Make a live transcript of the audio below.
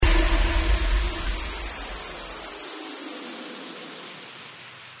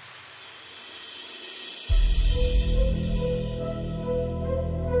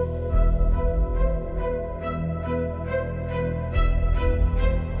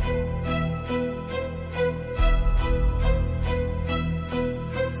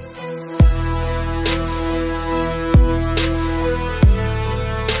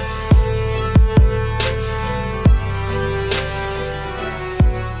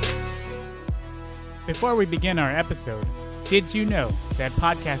Before we begin our episode, did you know that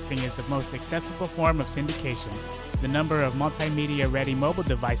podcasting is the most accessible form of syndication? The number of multimedia-ready mobile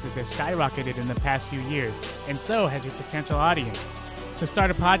devices has skyrocketed in the past few years, and so has your potential audience. So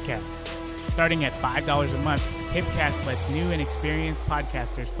start a podcast. Starting at $5 a month, Hipcast lets new and experienced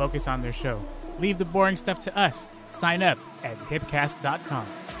podcasters focus on their show. Leave the boring stuff to us. Sign up at hipcast.com.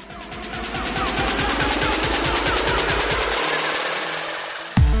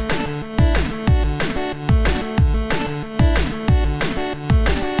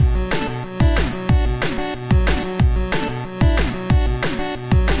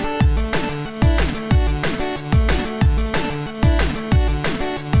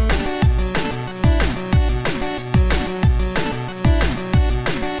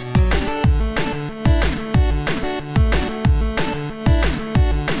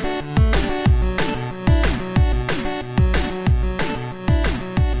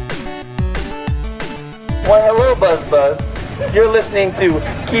 Buzz. You're listening to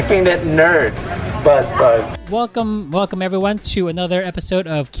Keeping It Nerd, Buzz. Welcome everyone to another episode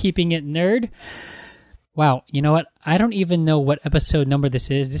of Keeping It Nerd. Wow, you know what? I don't even know what episode number this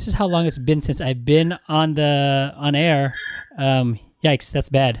is. This is how long it's been since I've been on air. Yikes, that's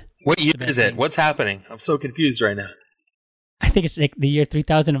bad. What year is it? What's happening? I'm so confused right now. I think it's like the year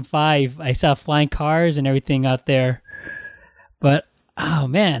 2005. I saw flying cars and everything out there. But oh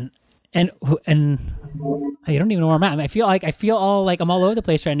man, and I don't even know where I'm at. I feel all like I'm all over the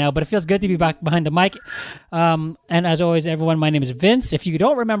place right now, but it feels good to be back behind the mic. And as always, everyone, my name is Vince. If you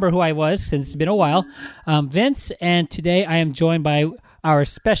don't remember who I was, since it's been a while, Vince. And today I am joined by our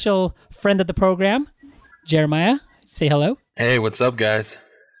special friend of the program, Jeremiah. Say hello. Hey, what's up, guys?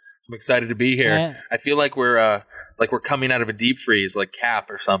 I'm excited to be here. I feel like we're coming out of a deep freeze, like Cap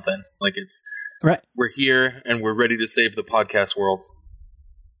or something. Like it's right. We're here and we're ready to save the podcast world.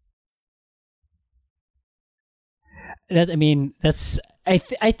 I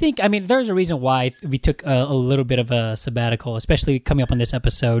think there's a reason why we took a little bit of a sabbatical, especially coming up on this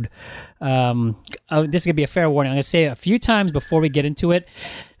episode. This is gonna be a fair warning. I'm gonna say it a few times before we get into it.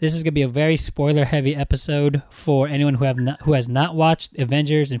 This is gonna be a very spoiler-heavy episode for anyone who has not watched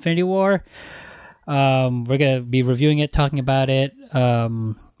Avengers: Infinity War. We're gonna be reviewing it, talking about it.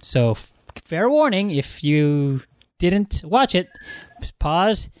 So fair warning: if you didn't watch it,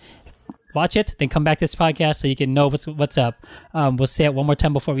 pause. Watch it, then come back to this podcast so you can know what's up. We'll say it one more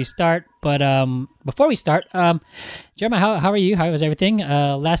time before we start. But before we start, Jeremiah, how are you? How was everything?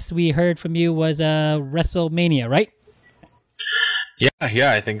 Last we heard from you was WrestleMania, right?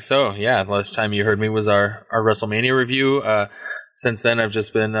 Yeah, I think so. Yeah, last time you heard me was our WrestleMania review. Since then, I've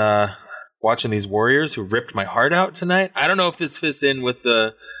just been watching these Warriors who ripped my heart out tonight. I don't know if this fits in with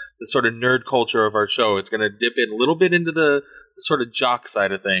the sort of nerd culture of our show. It's going to dip in a little bit into the sort of jock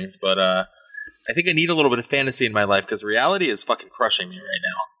side of things, but I think I need a little bit of fantasy in my life because reality is fucking crushing me right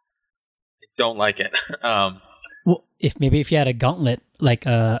now. I don't like it. Well, if you had a gauntlet like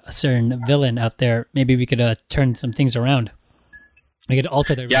a certain villain out there, maybe we could turn some things around. We could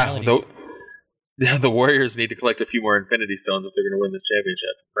alter their reality. The Warriors need to collect a few more Infinity Stones if they're going to win this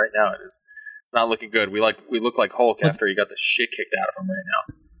championship. Right now, it's not looking good. We look like Hulk after he got the shit kicked out of him right now.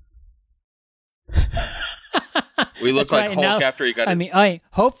 We look like Hulk now, after he got his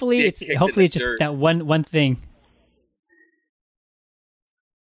hopefully it's just that one thing.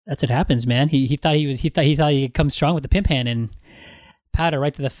 That's what happens, man. He thought he could come strong with the pimp hand and pat her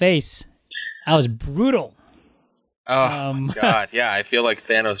right to the face. That was brutal. Oh my god, yeah, I feel like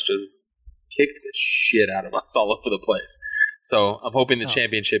Thanos just kicked the shit out of us all over the place. So I'm hoping the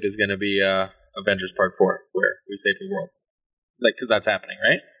championship is going to be Avengers Part 4, where we save the world. Like, because that's happening,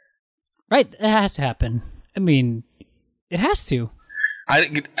 right? Right, it has to happen. I mean, it has to. I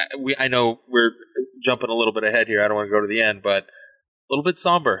know we're jumping a little bit ahead here. I don't want to go to the end, but a little bit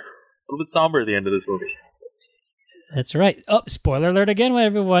somber. A little bit somber at the end of this movie. That's right. Oh, spoiler alert again,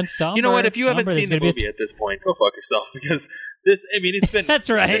 everyone. Somber, you know what? If you haven't seen the movie at this point, go fuck yourself, because it's been that's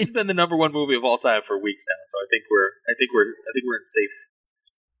right. This has been the number one movie of all time for weeks now. So I think we're in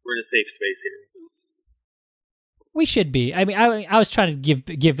a safe space here with this. We should be. I mean, I was trying to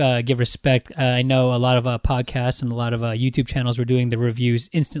give respect. I know a lot of podcasts and a lot of YouTube channels were doing the reviews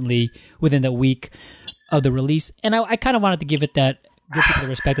instantly within the week of the release, and I kind of wanted to give people the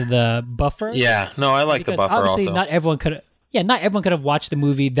respect of the buffer. Yeah, no, I like the buffer. Obviously, also, not everyone could have watched the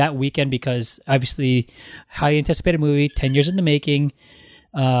movie that weekend because obviously, highly anticipated movie, 10 years in the making.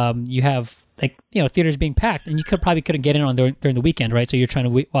 you have theaters being packed, and you couldn't get in on during the weekend, right? So you're trying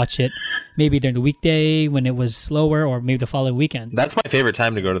to watch it maybe during the weekday when it was slower, or maybe the following weekend. That's my favorite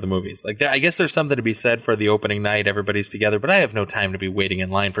time to go to the movies. Like, I guess there's something to be said for the opening night. Everybody's together, but I have no time to be waiting in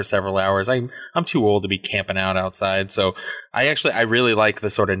line for several hours. I'm too old to be camping out outside. So I really like the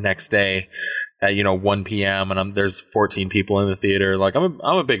sort of next day at 1 p.m. and there's 14 people in the theater. Like, I'm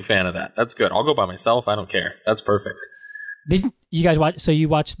a big fan of that. That's good. I'll go by myself. I don't care. That's perfect. Did you guys watch? So you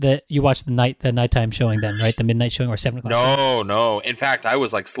watched the nighttime showing then, right? The midnight showing or 7 o'clock? No. In fact, I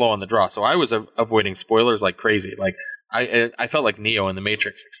was like slow on the draw, so I was avoiding spoilers like crazy. Like I felt like Neo in the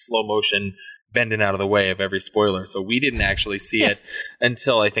Matrix, like slow motion, bending out of the way of every spoiler. So we didn't actually see it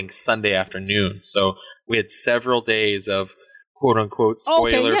until I think Sunday afternoon. So we had several days of quote unquote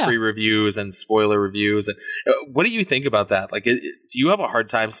spoiler-free reviews and spoiler reviews. And what do you think about that? Like, do you have a hard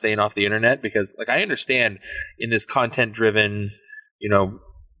time staying off the internet? Because, like, I understand in this content-driven,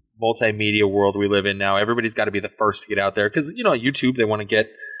 multimedia world we live in now, everybody's got to be the first to get out there. Because, YouTube, they want to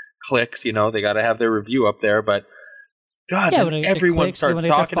get clicks. They got to have their review up there. But God, everyone starts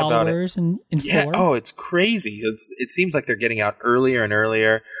talking about it. And it's crazy. It seems like they're getting out earlier and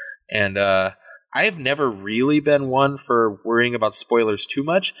earlier, and I've never really been one for worrying about spoilers too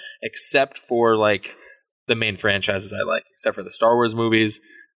much, except for like the main franchises I like, except for the Star Wars movies,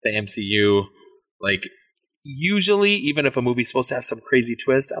 the MCU. Like, usually, even if a movie's supposed to have some crazy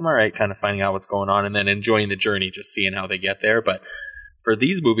twist, I'm all right kind of finding out what's going on and then enjoying the journey, just seeing how they get there. But for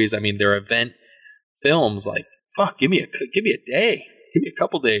these movies, I mean, they're event films. Like, fuck, give me a day. Give me a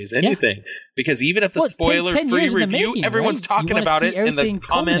couple days, anything. Yeah. Because even if the spoiler-free review, everyone's talking about it in the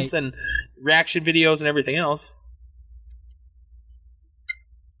comments and reaction videos and everything else.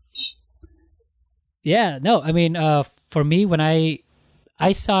 Yeah, no, I mean, for me, when I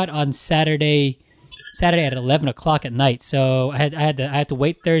saw it on Saturday at 11 o'clock at night. So I had to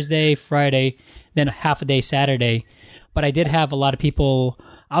wait Thursday, Friday, then half a day Saturday. But I did have a lot of people.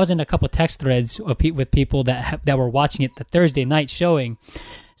 I was in a couple of text threads with people that were watching it the Thursday night showing.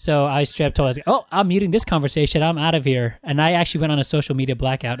 So I straight up told, I was like, oh, I'm muting this conversation. I'm out of here. And I actually went on a social media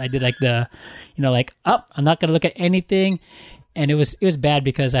blackout. I did like I'm not going to look at anything. And it was bad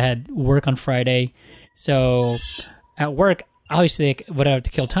because I had work on Friday. So at work, obviously, like, what I have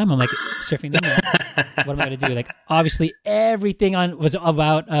to kill time, I'm like surfing the internet. What am I going to do? Like, obviously, everything was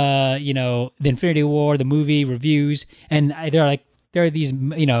about, the Infinity War, the movie, reviews. And there are these,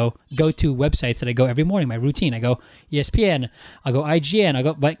 go-to websites that I go every morning, my routine. I go ESPN, I'll go IGN,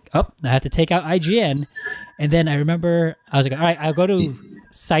 I have to take out IGN. And then I remember, I was like, all right, I'll go to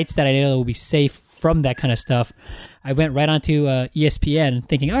sites that I know will be safe from that kind of stuff. I went right onto ESPN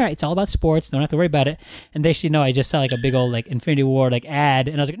thinking, all right, it's all about sports, don't have to worry about it. And they said, no, I just saw like a big old like Infinity War like ad.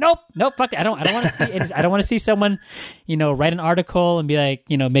 And I was like, nope, fuck it. I don't want to see it. I don't want to see someone, write an article and be like,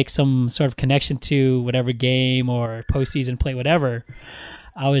 make some sort of connection to whatever game or postseason play, whatever.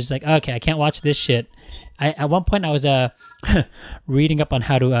 I was like, okay, I can't watch this shit. At one point I was reading up on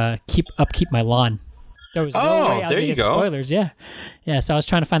how to keep my lawn. There was no way I was going to get spoilers. Yeah. So I was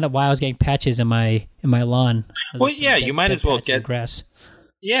trying to find out why I was getting patches in my lawn. Well, yeah, you might as well get grass.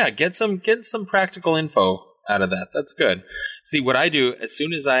 Yeah, get some practical info out of that. That's good. See, what I do as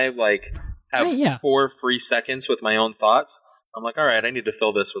soon as I have 4 free seconds with my own thoughts, I'm like, all right, I need to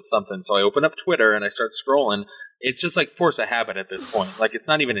fill this with something. So I open up Twitter and I start scrolling. It's just like force of habit at this point. Like, it's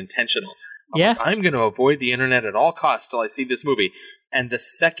not even intentional. I'm going to avoid the internet at all costs till I see this movie. And the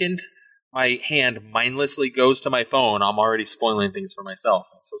second my hand mindlessly goes to my phone, I'm already spoiling things for myself.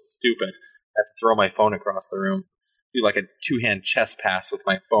 It's so stupid. I have to throw my phone across the room. Do like a 2-hand chess pass with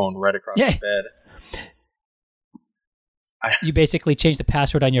my phone right across the bed. You basically change the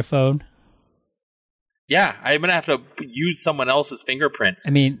password on your phone? Yeah, I'm going to have to use someone else's fingerprint.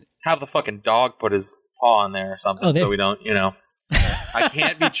 I mean, have the fucking dog put his paw on there or something so we don't, I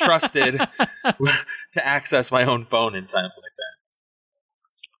can't be trusted to access my own phone in times like that.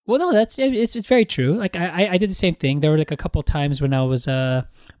 Well, no, it's very true. Like I did the same thing. There were like a couple of times when I was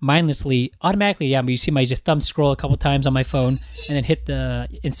mindlessly, automatically, you see my just thumb scroll a couple of times on my phone, and then hit the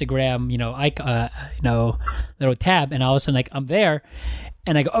Instagram, little tab, and all of a sudden, like, I'm there,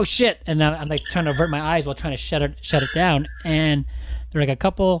 and I go, oh shit, and I'm like trying to avert my eyes while trying to shut it down, and there were like a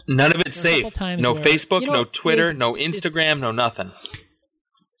couple. None of it's safe. No Facebook, no Twitter, no Instagram, no nothing.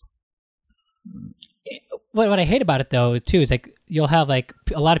 What I hate about it though too is like you'll have like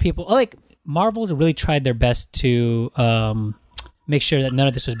a lot of people like Marvel really tried their best to make sure that none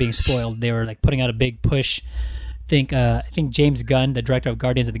of this was being spoiled. They were like putting out a big push. I think James Gunn, the director of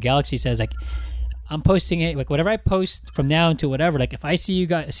Guardians of the Galaxy, says like, I'm posting it, like whatever I post from now until whatever, like if I see you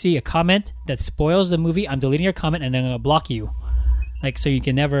guys see a comment that spoils the movie, I'm deleting your comment and then I'm gonna block you. Like, so you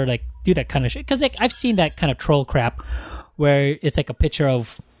can never like do that kind of shit. Because like I've seen that kind of troll crap where it's like a picture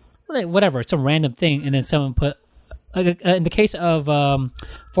of like, whatever, some random thing, and then someone put. In the case of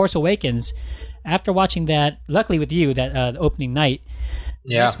Force Awakens, after watching that, luckily with you, that opening night.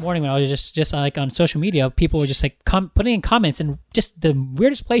 The next morning when I was just like on social media, people were just like putting in comments and just the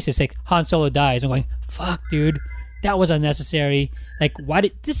weirdest places, like Han Solo dies. I'm going, fuck, dude, that was unnecessary. Like, why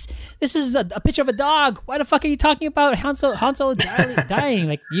did this is a picture of a dog. Why the fuck are you talking about Han Solo dying?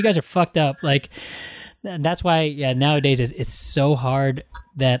 Like, you guys are fucked up. Like, and that's why, nowadays it's so hard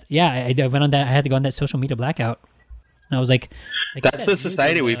that, I went on that. I had to go on that social media blackout. And I was like that's the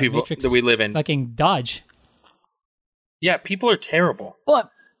society that we live in. Fucking dodge. Yeah, people are terrible. What?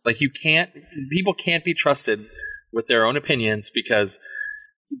 Like people can't be trusted with their own opinions because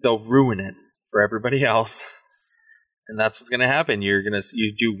they'll ruin it for everybody else. And that's what's going to happen. You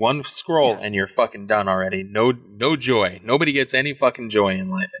do one scroll and you're fucking done already. No joy. Nobody gets any fucking joy in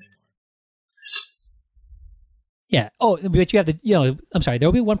life anymore. Yeah. Oh, but you have to, I'm sorry, there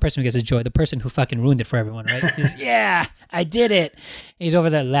will be one person who gets a joy, the person who fucking ruined it for everyone, right? Yeah, I did it. And he's over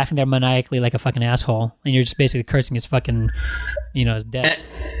there laughing there maniacally like a fucking asshole. And you're just basically cursing his fucking, his death.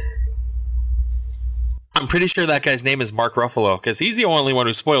 I'm pretty sure that guy's name is Mark Ruffalo because he's the only one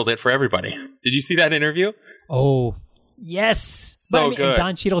who spoiled it for everybody. Did you see that interview? Oh, yes. So good. And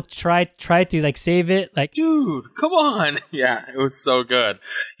Don Cheadle tried to like save it. Like, dude, come on. Yeah, it was so good.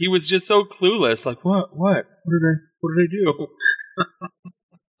 He was just so clueless. Like, what did I do?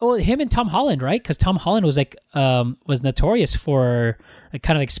 Oh, him and Tom Holland, right? Because Tom Holland was like was notorious for like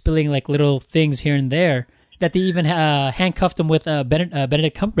kind of like spilling like little things here and there. That they even handcuffed him with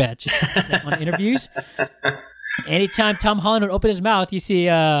Benedict Cumberbatch on interviews. Anytime Tom Holland would open his mouth, you see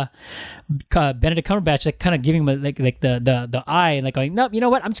Benedict Cumberbatch like kind of giving him like the eye and like going, nope, you know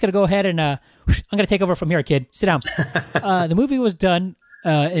what? I'm just gonna go ahead and I'm gonna take over from here, kid. Sit down. The movie was done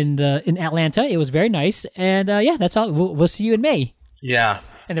in Atlanta. It was very nice, and that's all. We'll see you in May. Yeah.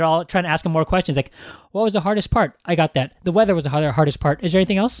 And they're all trying to ask him more questions, like, what was the hardest part? I got that. The weather was the hardest part. Is there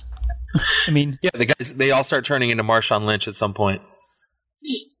anything else? I mean, yeah, the guys, they all start turning into Marshawn Lynch at some point.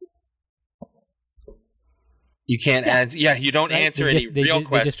 You can't answer. Yeah, you don't answer any real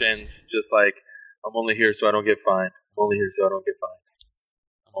questions. Just like, I'm only here so I don't get fined. I'm only here so I don't get fined.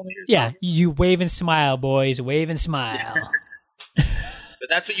 I'm only here. Yeah, you wave and smile, boys. Wave and smile. But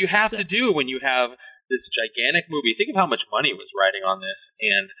that's what you have to do when you have this gigantic movie. Think of how much money was riding on this,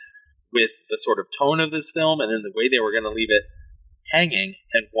 and with the sort of tone of this film, and then the way they were going to leave it hanging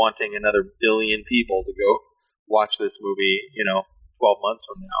and wanting another billion people to go watch this movie, 12 months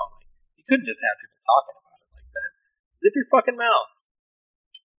from now. Like, you couldn't just have people talking about it like that. Zip your fucking mouth.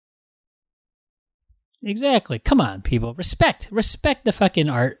 Exactly. Come on, people. Respect the fucking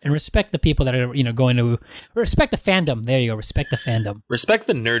art and respect the people that are, going to respect the fandom. There you go. Respect the fandom. Respect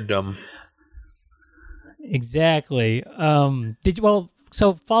the nerddom. Exactly.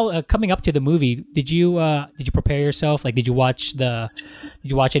 So coming up to the movie, did you prepare yourself? Like, did you watch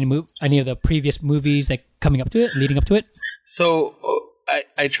any of the previous movies like coming up to it, leading up to it? So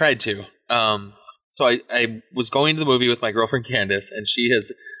I tried to. So I was going to the movie with my girlfriend Candace, and she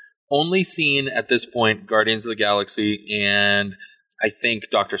has only seen at this point Guardians of the Galaxy and I think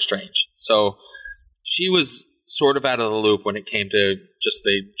Doctor Strange. So she was sort of out of the loop when it came to just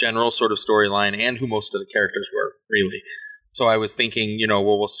the general sort of storyline and who most of the characters were, really. So I was thinking,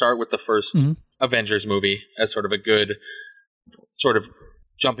 we'll start with the first Avengers movie as sort of a good sort of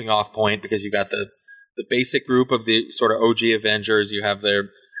jumping off point, because you got the basic group of the sort of OG Avengers. You have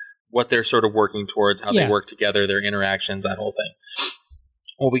what they're sort of working towards, how they work together, their interactions, that whole thing.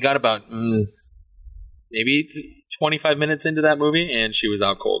 Well, we got about maybe 25 minutes into that movie, and she was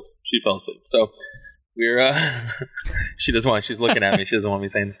out cold. She fell asleep. So we're she's looking at me. She doesn't want me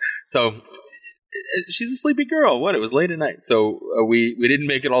saying this. So she's a sleepy girl. It was late at night. So we didn't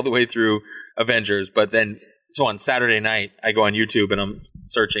make it all the way through Avengers. But then, so on Saturday night, I go on YouTube and I'm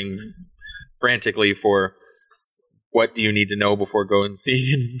searching frantically for what do you need to know before going and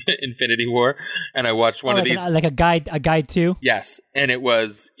seeing Infinity War. And I watched one of these. Like a guide too? Yes. And it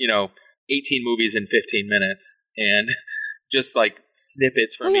was, 18 movies in 15 minutes. And just like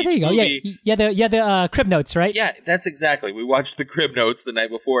snippets from each movie. There you go. Yeah, the crib notes, right? Yeah, that's exactly. We watched the crib notes the night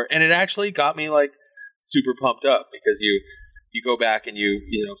before, and it actually got me like super pumped up, because you go back and you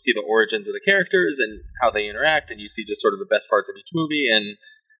see the origins of the characters and how they interact, and you see just sort of the best parts of each movie, and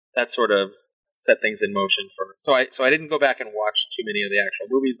that sort of set things in motion for. So I didn't go back and watch too many of the actual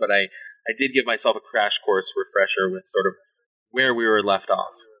movies, but I did give myself a crash course refresher with sort of where we were left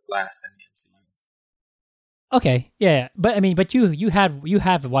off last in the MCU. Okay, yeah, but I mean, but you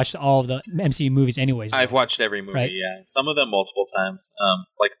have watched all of the MCU movies anyways. I've watched every movie, right? Yeah. Some of them multiple times.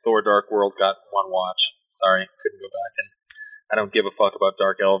 Like Thor: Dark World got one watch. Sorry, couldn't go back, and I don't give a fuck about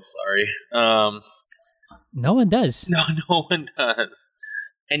Dark Elves. Sorry. No one does. No one does.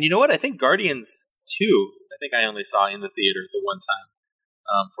 And you know what? I think Guardians 2. I think I only saw in the theater the one time.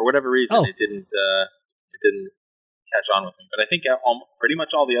 For whatever reason, it didn't catch on with me. But I think pretty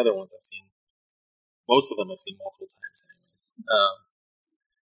much all the other ones I've seen. Most of them I've seen multiple times, anyways.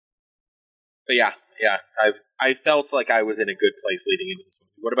 But yeah, I felt like I was in a good place leading into this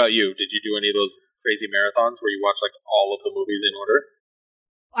movie. What about you? Did you do any of those crazy marathons where you watch like all of the movies in order?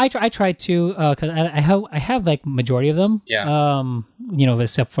 I tried to because I have like majority of them. Yeah.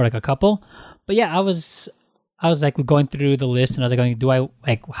 Except for like a couple. But yeah, I was like going through the list and I was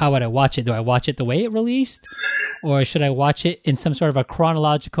like, how would I watch it? Do I watch it the way it released, or should I watch it in some sort of a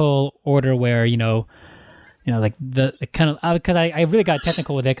chronological order where like the kind of because I really got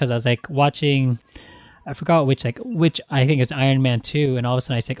technical with it because I was like watching, I forgot which I think it's Iron Man 2, and all of a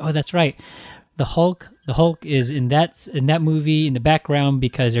sudden I was like, oh, that's right, the Hulk is in that movie in the background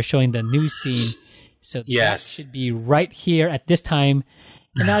because they're showing the news scene, so yes, that should be right here at this time.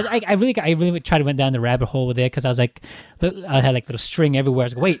 And I really tried to went down the rabbit hole with it because I was like, I had like little string everywhere. I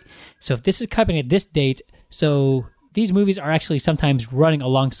was like, wait, so if this is coming at this date, so these movies are actually sometimes running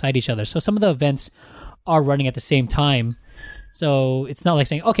alongside each other. So some of the events are running at the same time. So it's not like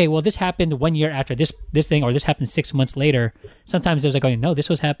saying, okay, well, this happened 1 year after this thing, or this happened 6 months later. Sometimes there's like going, no, this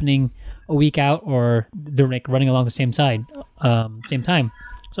was happening a week out, or they're like running along the same same time.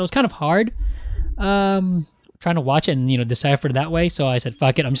 So it's kind of hard. Trying to watch it and decipher it that way. So I said,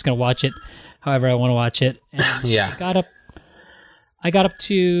 fuck it, I'm just gonna watch it however I want to watch it. And yeah. I got up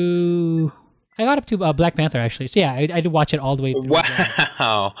to Black Panther actually. So yeah, I did watch it all the way through.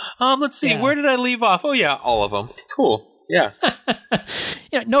 Wow. Let's see. Yeah. Where did I leave off? Oh yeah, all of them. Cool. Yeah.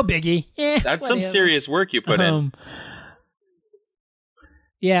 No biggie. That's some serious work you put in.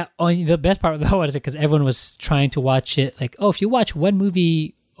 Yeah. The best part though was because everyone was trying to watch it like, oh, if you watch one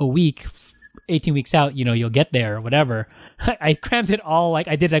movie a week, 18 weeks out, you'll get there or whatever. I crammed it all. Like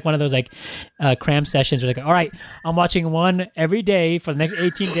I did like one of those like cram sessions where like, all right, I'm watching one every day for the next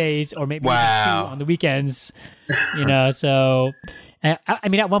 18 days or maybe 2 on the weekends, so I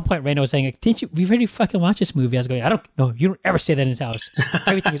mean, at one point, Raina was saying, like, didn't you, we already fucking watched this movie? I was going, I don't know. You don't ever say that in his house.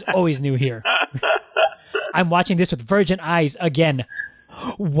 Everything is always new here. I'm watching this with virgin eyes again.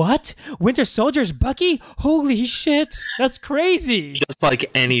 What? Winter Soldier's Bucky? Holy shit. That's crazy. Just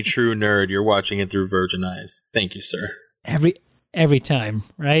like any true nerd, you're watching it through virgin eyes. Thank you, sir. Every time,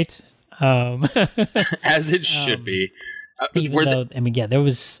 right? As it should be. There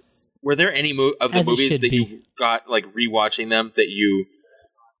was... Were there any of the movies that you got, like, rewatching them that you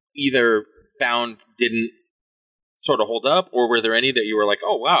either found didn't sort of hold up, or were there any that you were like,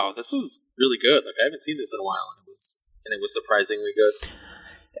 oh, wow, this was really good. Like, I haven't seen this in a while, and it was surprisingly good.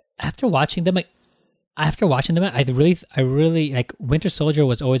 After watching them, I really like Winter Soldier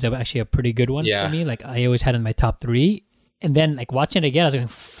was always actually a pretty good one for me. Like I always had it in my top 3, and then like watching it again, I was going,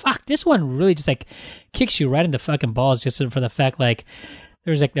 "Fuck, this one really just like kicks you right in the fucking balls." Just for the fact, like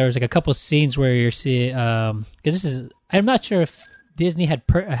there was a couple scenes where you're seeing because I'm not sure if Disney had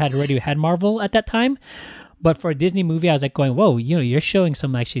already had Marvel at that time. But for a Disney movie, I was like going, whoa, you're showing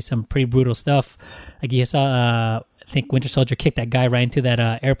some pretty brutal stuff. Like you saw, I think Winter Soldier kicked that guy right into that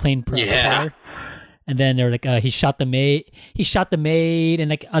airplane propeller. And then they were like, he shot the maid. And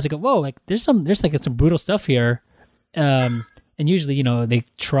like I was like, whoa, like there's some brutal stuff here. And usually, they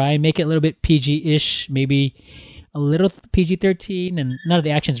try and make it a little bit PG-ish, maybe a little PG-13, and none of the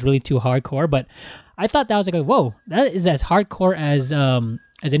action is really too hardcore. But I thought that was like, whoa, that is as hardcore as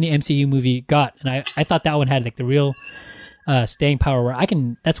any MCU movie got, and I thought that one had like the real staying power where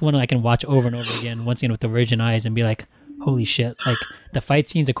that's one I can watch over and over again once again with the virgin eyes and be like, holy shit, like the fight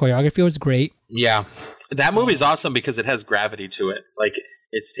scenes, the choreography was great. Yeah, that movie's awesome because it has gravity to it. Like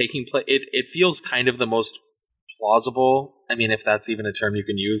it's taking place. It feels kind of the most plausible. I mean, if that's even a term you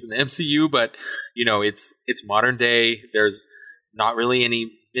can use in the MCU, but it's modern day. There's not really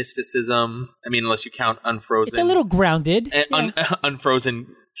any mysticism. I mean, unless you count Unfrozen. It's a little grounded. Unfrozen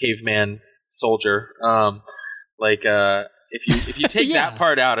caveman soldier. If you take that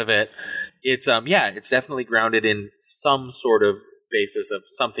part out of it, it's definitely grounded in some sort of basis of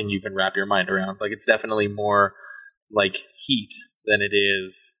something you can wrap your mind around. Like it's definitely more like Heat than it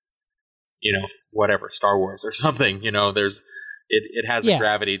is, whatever, Star Wars or something. It has a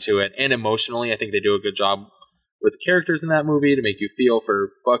gravity to it, and emotionally, I think they do a good job with the characters in that movie to make you feel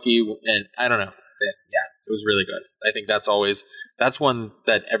for Bucky, and I don't know. Yeah, It was really good. I think that's one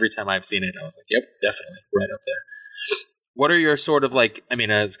that every time I've seen it, I was like, yep, definitely right up there. What are your sort of like, I mean,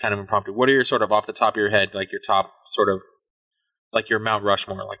 it's kind of impromptu. What are your sort of off the top of your head, like your top sort of, like your Mount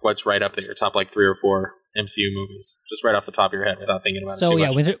Rushmore, like what's right up there, your top like 3 or 4 MCU movies, just right off the top of what your head without thinking about it too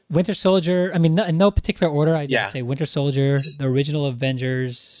much. Winter Soldier. I mean, in no particular order. I'd say Winter Soldier, the original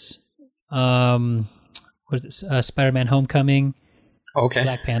Avengers, what is it? Spider-Man: Homecoming, okay,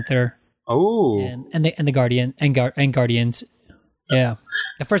 Black Panther, and the Guardians. Yeah,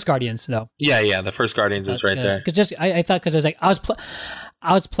 the first Guardians though. Yeah, the first Guardians is right there. Because I thought because I was like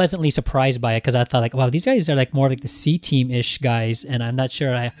I was pleasantly surprised by it because I thought like, wow, these guys are like more like the C team-ish guys, and I'm not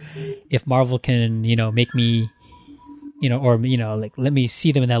sure if Marvel can make me or like let me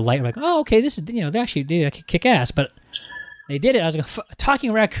see them in that light. I'm like, oh, okay, this is they actually did kick ass, but they did it. I was like, a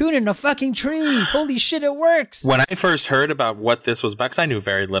talking raccoon in a fucking tree. Holy shit, it works. When I first heard about what this was about, because I knew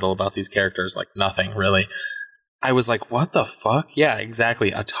very little about these characters, like nothing really. I was like, what the fuck? Yeah,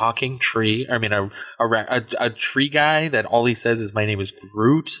 exactly. A talking tree. I mean, a tree guy that all he says is my name is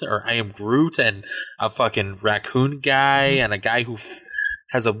Groot or I am Groot, and a fucking raccoon guy and a guy who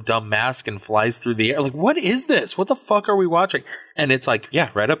has a dumb mask and flies through the air. Like, what is this? What the fuck are we watching? And it's like,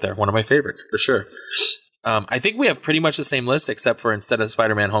 yeah, right up there. One of my favorites for sure. I think we have pretty much the same list, except for instead of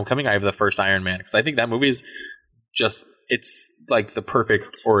Spider-Man: Homecoming, I have the first Iron Man, because I think that movie is it's like the perfect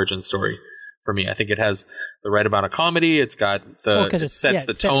origin story. For me, I think it has the right amount of comedy. It's got it sets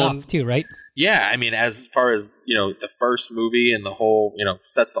the tone off too, right? Yeah, I mean, as far as the first movie and the whole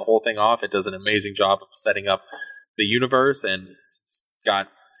sets the whole thing off. It does an amazing job of setting up the universe, and it's got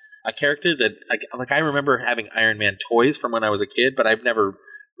a character that I remember having Iron Man toys from when I was a kid, but I've never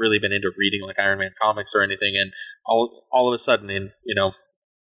really been into reading like Iron Man comics or anything. And all of a sudden, in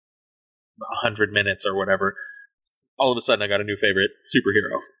 100 minutes or whatever, all of a sudden I got a new favorite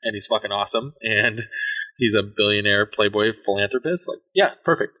superhero, and he's fucking awesome, and he's a billionaire playboy philanthropist. Like, yeah,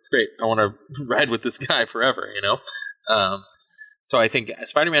 perfect. It's great. I want to ride with this guy forever, So I think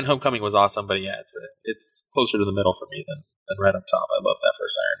Spider-Man: Homecoming was awesome, but yeah, it's closer to the middle for me than right up top. I love that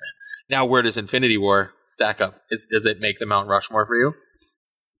first Iron Man. Now, where does Infinity War stack up? Does it make the Mount Rushmore for you?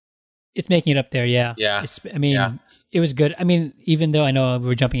 It's making it up there, yeah. Yeah. It was good. I mean, even though I know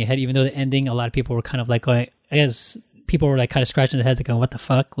we're jumping ahead, even though the ending, a lot of people were kind of like going, I guess people were like kind of scratching their heads like going, what the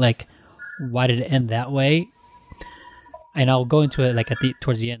fuck? Like, why did it end that way? And I'll go into it like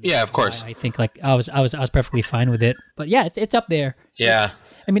towards the end. Yeah, of course. I think like I was perfectly fine with it. But yeah, it's up there. Yeah.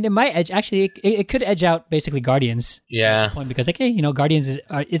 It might edge, actually, it could edge out basically Guardians. Yeah. At that point, because like, hey, Guardians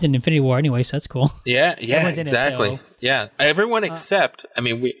is an Infinity War anyway, so that's cool. Yeah, Everyone's exactly. in it, so. Yeah. Everyone except, I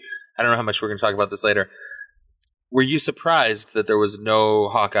don't know how much we're going to talk about this later. Were you surprised that there was no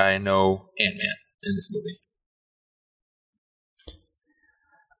Hawkeye and no Ant-Man in this movie?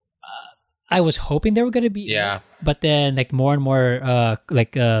 I was hoping they were going to be, but then like more and more,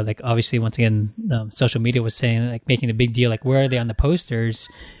 like obviously once again, social media was saying like making a big deal, like where are they on the posters?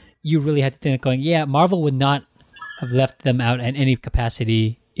 You really had to think going, yeah, Marvel would not have left them out in any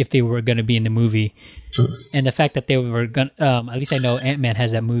capacity if they were going to be in the movie. And the fact that they were going, at least I know Ant-Man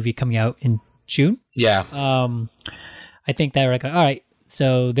has that movie coming out in June. Yeah. I think that we're like, all right,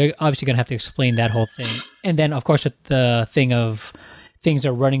 so they're obviously going to have to explain that whole thing, and then of course with the thing of things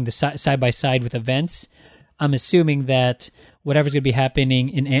are running the side by side with events. I'm assuming that whatever's going to be happening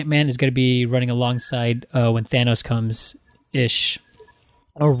in Ant-Man is going to be running alongside when Thanos comes ish,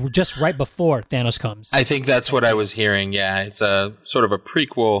 or just right before Thanos comes. I think that's what I was hearing. Yeah, it's a sort of a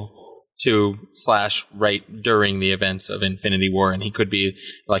prequel to / right during the events of Infinity War, and he could be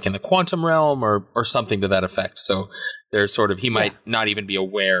like in the quantum realm or something to that effect. So there's sort of he might not even be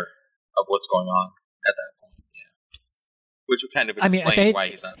aware of what's going on at that point. Which would kind of explain why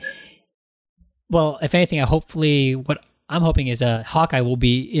he's not there. Well, if anything, what I'm hoping is Hawkeye will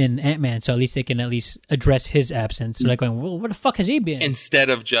be in Ant-Man, so at least they can at least address his absence. So like going, well, where the fuck has he been? Instead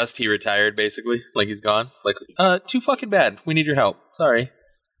of just he retired, basically, like he's gone. Like, too fucking bad. We need your help. Sorry.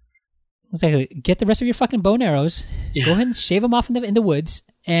 Exactly. Get the rest of your fucking bow and arrows. Yeah. Go ahead and shave them off in the woods,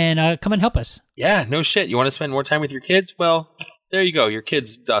 and come and help us. Yeah, no shit. You want to spend more time with your kids? Well, there you go. Your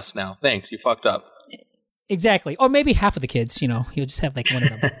kid's dust now. Thanks. You fucked up. Exactly. Or maybe half of the kids, he'll just have like one of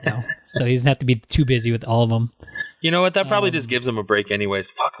them so he doesn't have to be too busy with all of them. You know what? That probably just gives him a break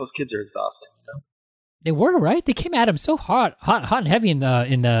anyways. Fuck, those kids are exhausting, They were, right? They came at him so hot and heavy in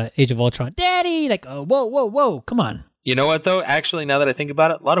the Age of Ultron. Daddy! Like, oh, whoa, come on. You know what, though? Actually, now that I think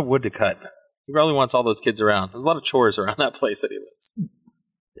about it, a lot of wood to cut. He probably wants all those kids around. There's a lot of chores around that place that he lives.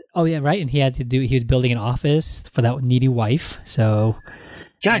 Oh, yeah, right? And he was building an office for that needy wife, so...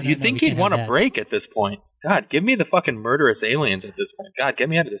 God, you'd think he'd want a break at this point. God, give me the fucking murderous aliens at this point. God, get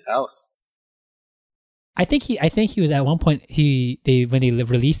me out of this house. I think he was at one point. When they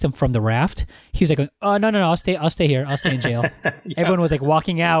released him from the raft, he was like, "Oh no, I'll stay here. I'll stay in jail." Yeah. Everyone was like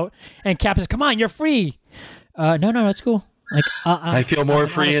walking out, and Cap says, "Come on, you're free." No, it's cool. Like I feel more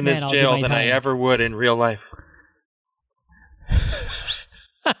free in this jail than I ever would in real life.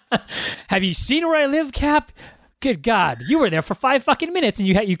 Have you seen where I live, Cap? Good God, you were there for 5 fucking minutes, and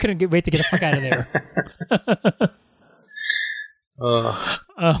you couldn't wait to get the fuck out of there.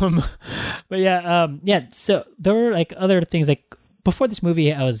 But yeah. So there were like other things like before this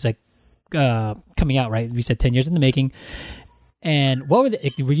movie, I was like coming out, right? We said 10 years in the making. And what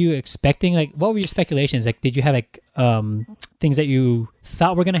were you expecting? Like, what were your speculations? Like, did you have like things that you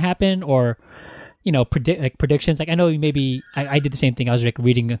thought were going to happen, or predictions? Like, I know maybe I did the same thing. I was like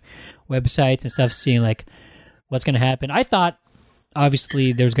reading websites and stuff, seeing like what's going to happen. I thought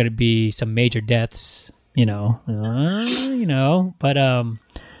obviously there's going to be some major deaths. But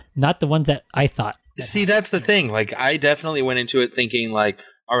not the ones that I thought. See, that's the thing. Like, I definitely went into it thinking, like,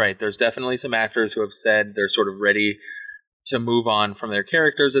 all right, there's definitely some actors who have said they're sort of ready to move on from their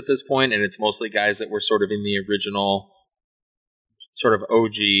characters at this point, and it's mostly guys that were sort of in the original sort of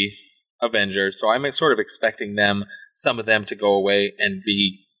OG Avengers. So I'm sort of expecting some of them to go away and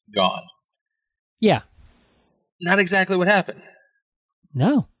be gone. Yeah. Not exactly what happened.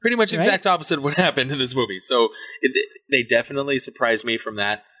 No. Pretty much exact opposite of what happened in this movie. So they definitely surprised me from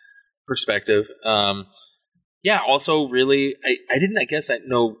that perspective. Also really, I didn't, I guess, I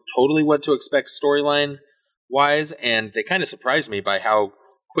know totally what to expect storyline-wise, and they kind of surprised me by how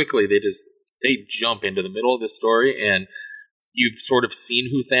quickly they jump into the middle of this story, and you've sort of seen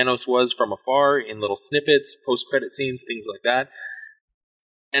who Thanos was from afar in little snippets, post-credit scenes, things like that.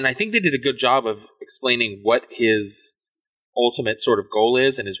 And I think they did a good job of explaining what his ultimate sort of goal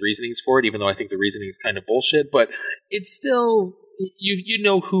is and his reasonings for it, even though I think the reasoning is kind of bullshit, but it's still, you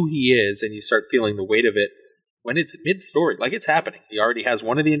know who he is, and you start feeling the weight of it when it's mid-story. Like, it's happening. He already has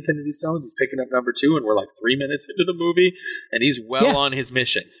one of the Infinity Stones, he's picking up number 2, and we're like 3 minutes into the movie, and he's on his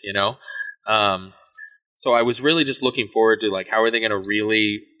mission, So I was really just looking forward to, like, how are they going to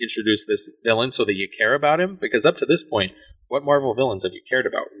really introduce this villain so that you care about him? Because up to this point, what Marvel villains have you cared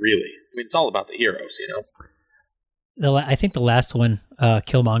about, really? I mean, it's all about the heroes, I think the last one,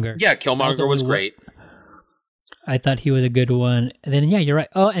 Killmonger. Yeah, Killmonger was great. I thought he was a good one. And then, yeah, you're right.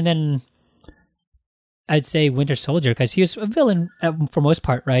 Oh, and then I'd say Winter Soldier, because he was a villain for most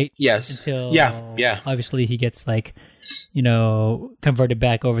part, right? Yes. Until obviously he gets converted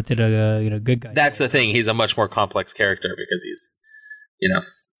back over to the good guy. That's the thing. He's a much more complex character because he's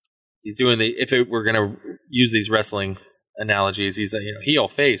doing if we're gonna use these wrestling analogies, he's a heel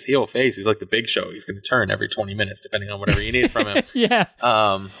face. He's like the Big Show. He's going to turn every 20 minutes depending on whatever you need from him. Yeah.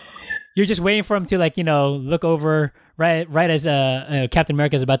 You're just waiting for him to look over right as Captain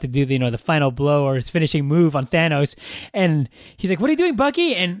America is about to do the final blow or his finishing move on Thanos, and he's like, "What are you doing,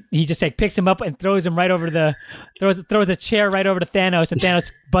 Bucky?" And he just picks him up and throws him right over throws a chair right over to Thanos, and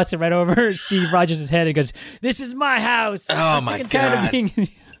Thanos butts it right over Steve Rogers' head and goes, "This is my house." Oh my God.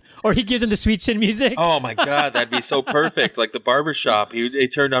 Or he gives him the sweet chin music. Oh my God, that'd be so perfect. Like the barbershop. He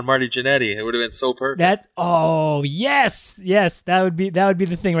turned on Marty Jannetty. It would have been so perfect. Yes. That would be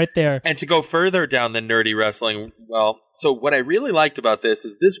the thing right there. And to go further down the nerdy wrestling, so what I really liked about this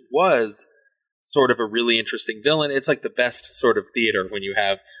is this was sort of a really interesting villain. It's like the best sort of theater when you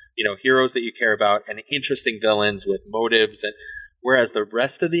have, heroes that you care about and interesting villains with motives. And whereas the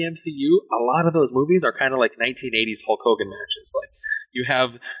rest of the MCU, a lot of those movies are kind of like 1980s Hulk Hogan matches. Like, you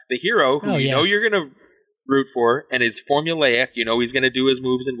have the hero who you're going to root for and is formulaic. He's going to do his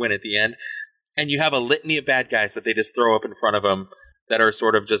moves and win at the end. And you have a litany of bad guys that they just throw up in front of him that are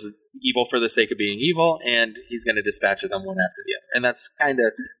sort of just evil for the sake of being evil, and he's going to dispatch them one after the other. And that's kind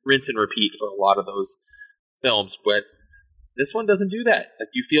of rinse and repeat for a lot of those films. But this one doesn't do that. Like,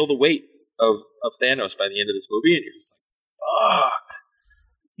 you feel the weight of Thanos by the end of this movie, and you're just like, fuck.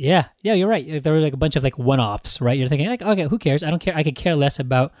 Yeah, you're right. There were a bunch of one-offs, right? You're thinking okay, who cares? I don't care. I could care less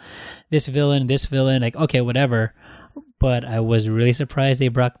about this villain. Like, okay, whatever. But I was really surprised they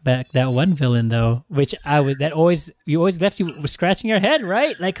brought back that one villain, though, which you always left you scratching your head,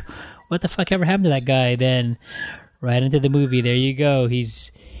 right? Like, what the fuck ever happened to that guy? Then, right into the movie, there you go.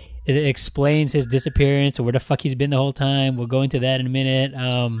 It explains his disappearance or where the fuck he's been the whole time. We'll go into that in a minute.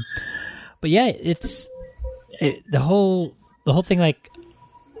 But yeah, the whole thing,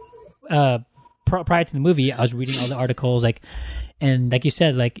 prior to the movie, I was reading all the articles, and like you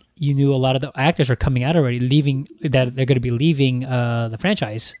said, you knew a lot of the actors are coming out already, that they're going to be leaving the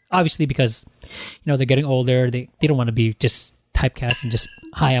franchise, obviously because they're getting older. They don't want to be just typecast and just,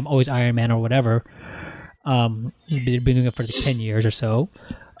 hi, I'm always Iron Man or whatever. They've been doing it for 10 years or so.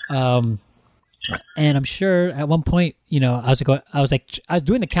 And I'm sure at one point, I was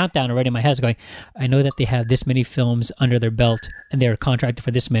doing the countdown already in my head. I was going, I know that they have this many films under their belt and they're contracted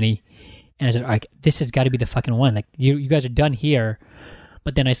for this many. And I said, all right, this has got to be the fucking one. Like you guys are done here.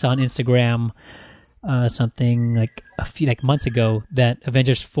 But then I saw on Instagram something like a few months ago that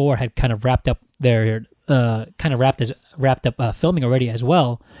Avengers 4 had kind of wrapped up their wrapped up filming already as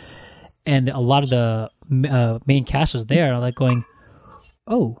well, and a lot of the main cast was there. And I'm like going,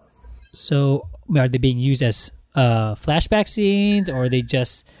 oh, so are they being used as flashback scenes, or are they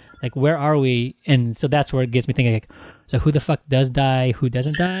just like, where are we? And so that's where it gets me thinking, like, so who the fuck does die, who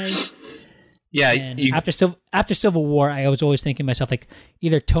doesn't die? Yeah, after Civil War, I was always thinking to myself, like,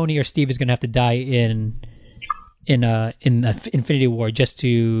 either Tony or Steve is gonna have to die in Infinity War just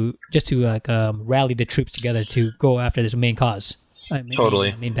to like rally the troops together to go after this main cause.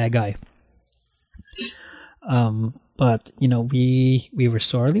 Main bad guy. But we were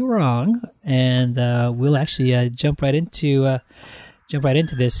sorely wrong, and we'll actually jump right into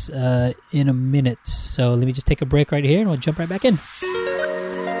this in a minute. So let me just take a break right here, and we'll jump right back in.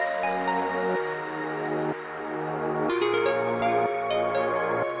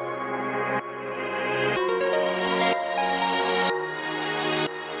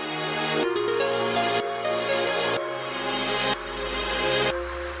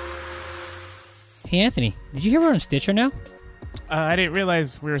 Hey, Anthony, did you hear we're on Stitcher now? I didn't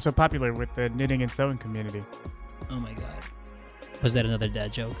realize we were so popular with the knitting and sewing community. Oh my god. Was that another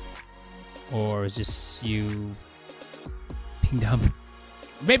dad joke? Or is this you being dumb?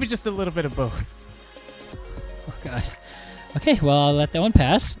 Maybe just a little bit of both. Oh god. Okay, well, I'll let that one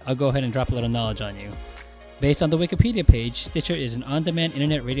pass. I'll go ahead and drop a little knowledge on you. Based on the Wikipedia page, Stitcher is an on-demand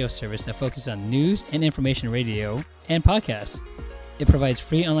internet radio service that focuses on news and information radio and podcasts. It provides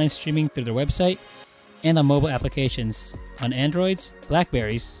free online streaming through their website and on mobile applications on Androids,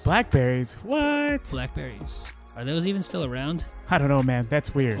 Blackberries. Blackberries? What? Blackberries. Are those even still around? I don't know, man.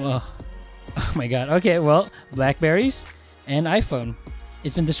 That's weird. Oh my god. Okay, well, Blackberries and iPhone.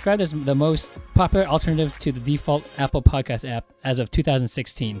 It's been described as the most popular alternative to the default Apple Podcast app as of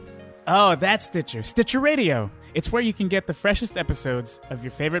 2016. Oh, that's Stitcher. Stitcher Radio. It's where you can get the freshest episodes of your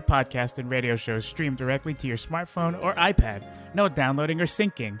favorite podcast and radio shows streamed directly to your smartphone or iPad. No downloading or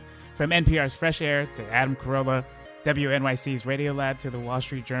syncing. From NPR's Fresh Air to Adam Carolla, WNYC's Radiolab to the Wall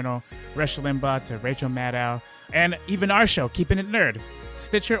Street Journal, Rush Limbaugh to Rachel Maddow, and even our show, Keeping It Nerd.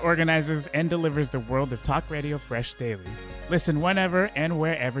 Stitcher organizes and delivers the world of talk radio fresh daily. Listen whenever and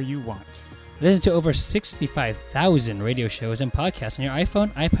wherever you want. Listen to over 65,000 radio shows and podcasts on your iPhone,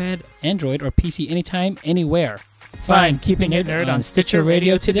 iPad, Android, or PC anytime, anywhere. Find Keeping It Nerd on Stitcher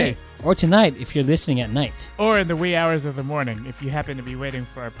Radio today. Or tonight if you're listening at night. Or in the wee hours of the morning if you happen to be waiting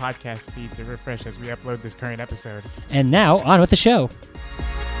for our podcast feed to refresh as we upload this current episode. And now, on with the show.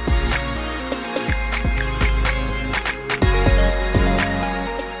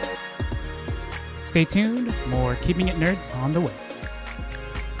 Stay tuned. More Keeping It Nerd on the way.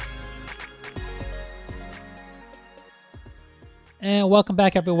 And welcome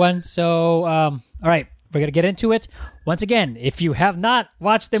back, everyone. So, all right, we're going to get into it. Once again, if you have not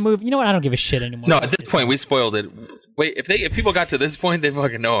watched the movie, you know what? I don't give a shit anymore. No, at this point, we spoiled it. Wait, if people got to this point, they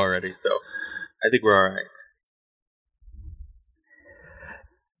fucking know already. So I think we're all right.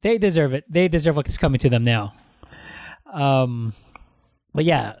 They deserve it. They deserve what's coming to them now. But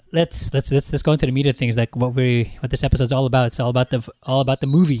yeah, let's go into the meat of things. Like what this episode's all about. It's all about the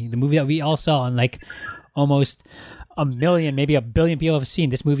movie that we all saw, and like almost a million, maybe a billion people have seen.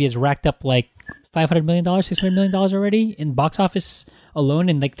 This movie has racked up like $500 million, $600 million already in box office alone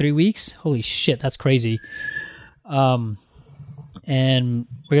in like 3 weeks. Holy shit, that's crazy. And we're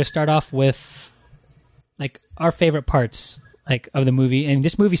gonna start off with like our favorite parts like of the movie. And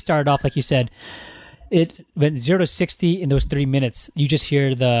this movie started off, like you said, it went 0 to 60 in those 3 minutes. You just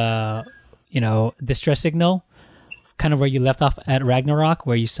hear the distress signal, kind of where you left off at Ragnarok,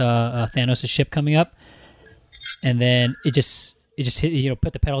 where you saw Thanos' ship coming up. And then it just hit,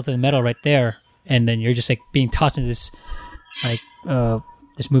 put the pedal to the metal right there, and then you're just like being tossed into this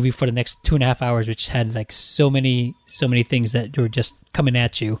this movie for the next 2.5 hours, which had like so many things that were just coming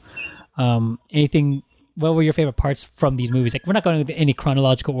at you. What were your favorite parts from these movies? Like, we're not going into any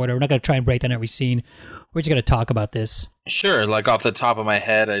chronological order. We're not going to try and break down every scene. We're just going to talk about this. Sure. Like off the top of my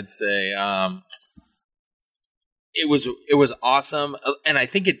head, I'd say it was awesome, and I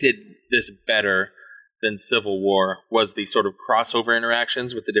think it did this better than Civil War, was the sort of crossover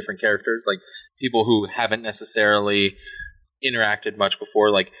interactions with the different characters, like people who haven't necessarily interacted much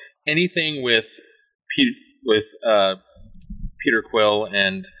before. Like anything with Peter Quill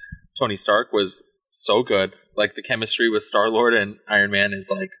and Tony Stark was so good. Like the chemistry with Star-Lord and Iron Man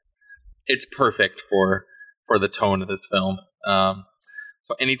is like it's perfect for the tone of this film.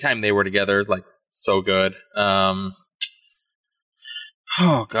 So anytime they were together, like, so good. Oh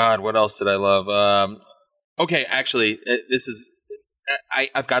God, what else did I love? Okay, actually,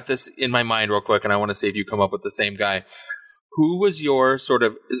 I've got this in my mind real quick, and I want to see if you come up with the same guy. Who was your sort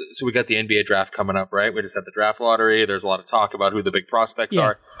of... So we got the NBA draft coming up, right? We just had the draft lottery. There's a lot of talk about who the big prospects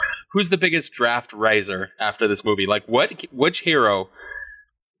are. Who's the biggest draft riser after this movie? Like, which hero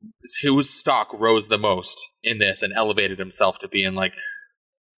whose stock rose the most in this and elevated himself to being like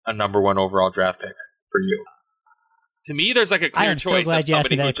a number 1 overall draft pick for you? To me, there's like a clear choice of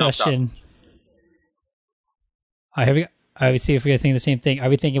somebody who jumped up. I would see if we're thinking the same thing. Are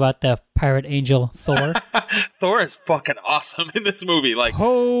we thinking about the pirate angel Thor? Thor is fucking awesome in this movie. Like,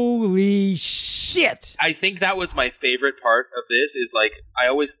 holy shit! I think that was my favorite part of this. Is like, I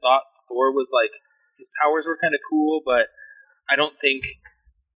always thought Thor was like, his powers were kind of cool, but I don't think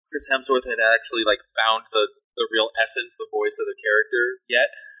Chris Hemsworth had actually like found the real essence, the voice of the character yet.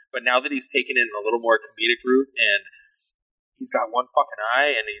 But now that he's taken it in a little more comedic route, and he's got one fucking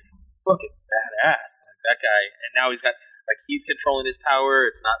eye, and he's fucking badass, like that guy. And now he's got, like, he's controlling his power.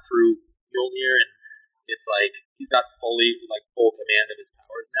 It's not through Mjolnir, and it's like he's got full command of his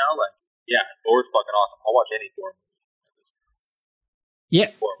powers now. Like, yeah, Thor's fucking awesome. I'll watch any Thor movie.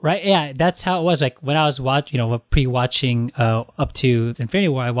 Yeah, right. Yeah, that's how it was. Like when I was pre-watching up to Infinity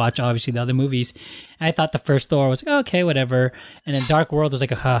War, I watched obviously the other movies. And I thought the first Thor was like, okay, whatever. And then Dark World was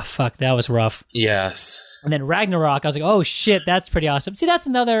like, fuck, that was rough. Yes. And then Ragnarok, I was like, oh shit, that's pretty awesome. See, that's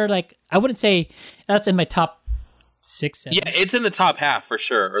another, like, I wouldn't say that's in my top 6, 7. Yeah, it's in the top half for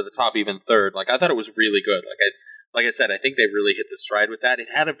sure, or the top even third. Like, I thought it was really good. Like I said, I think they really hit the stride with that. It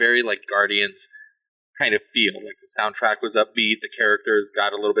had a very like Guardians kind of feel. Like the soundtrack was upbeat. The characters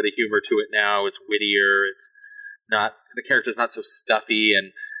got a little bit of humor to it now. It's wittier. It's not, the character's not so stuffy,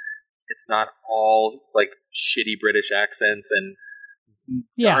 and it's not all like shitty British accents and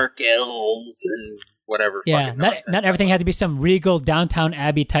dark elves and whatever. Yeah, not everything had to be some regal Downtown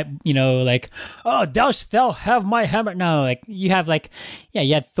Abbey type, like, oh, thou have my hammer. No, like you have like,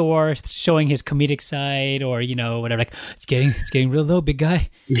 you had Thor showing his comedic side, or whatever. Like it's getting real low, big guy.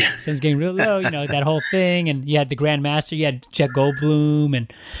 Yeah, sun's getting real low. That whole thing, and you had the Grandmaster, you had Jeff Goldblum,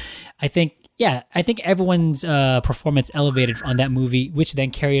 and I think everyone's performance elevated on that movie, which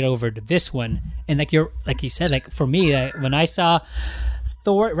then carried over to this one. And like you said, like for me, when I saw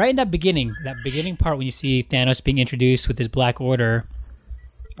Thor, right in that beginning part when you see Thanos being introduced with his Black Order,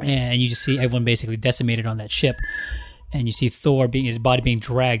 and you just see everyone basically decimated on that ship, and you see Thor his body being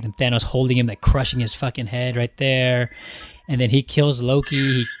dragged, and Thanos holding him, like crushing his fucking head right there, and then he kills Loki,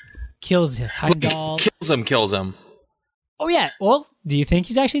 he kills Heimdall. Kills him. Oh yeah, well, do you think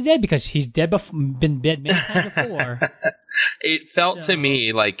he's actually dead? Because he's been dead many times before. It felt to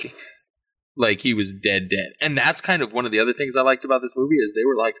me like he was dead. And that's kind of one of the other things I liked about this movie is they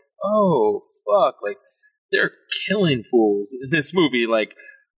were like, oh, fuck, like, they're killing fools in this movie, like,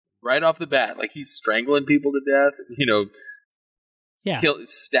 right off the bat. Like, he's strangling people to death,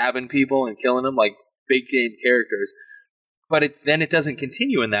 stabbing people and killing them, like, big game characters. But then it doesn't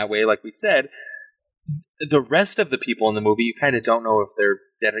continue in that way, like we said. The rest of the people in the movie, you kind of don't know if they're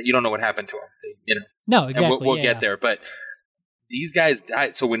dead. You don't know what happened to them, No, exactly. And we'll get there, but these guys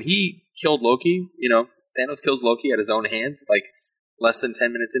died. So when he killed Loki, Thanos kills Loki at his own hands, like less than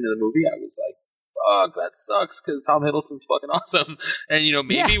 10 minutes into the movie, I was like, fuck, that sucks because Tom Hiddleston's fucking awesome. And,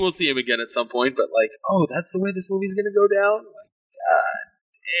 maybe we'll see him again at some point, but like, oh, that's the way this movie's going to go down? Like, God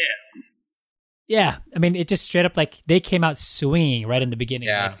damn. Yeah, I mean, it just straight up, like, they came out swinging right in the beginning.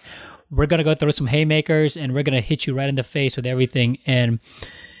 Yeah. Like, we're going to go through some haymakers, and we're going to hit you right in the face with everything. And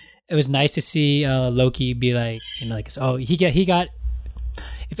it was nice to see Loki be like, he got,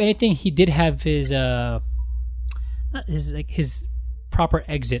 if anything, he did have his proper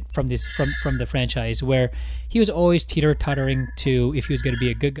exit from the franchise, where he was always teeter-tottering to if he was going to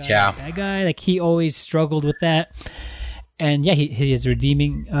be a good guy or a bad guy. Like, he always struggled with that. And his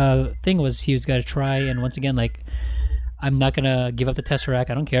redeeming thing was he was going to try, and once again, like, I'm not going to give up the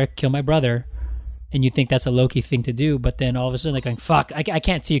Tesseract. I don't care. Kill my brother. And you think that's a Loki thing to do, but then all of a sudden, like, going, fuck, I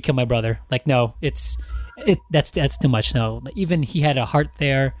can't see you kill my brother. Like, no, that's too much. No, even he had a heart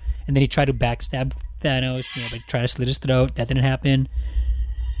there, and then he tried to backstab Thanos, like try to slit his throat. That didn't happen.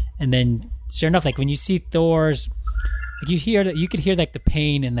 And then, sure enough, like when you see Thor's, like you could hear like the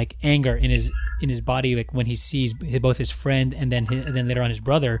pain and like anger in his body, like when he sees both his friend and then later on his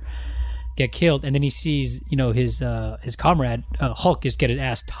brother get killed, and then he sees his comrade Hulk just get his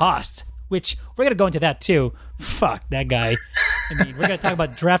ass tossed. Which we're gonna go into that too. Fuck that guy. I mean, we're gonna talk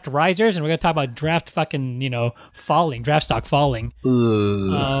about draft risers, and we're gonna talk about draft fucking falling, draft stock falling.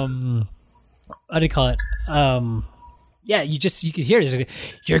 What do you call it? Yeah, you could hear it.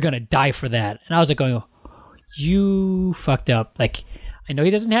 You're gonna die for that, and I was like going, you fucked up. Like, I know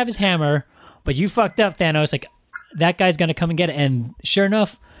he doesn't have his hammer, but you fucked up, Thanos. Like, that guy's gonna come and get it, and sure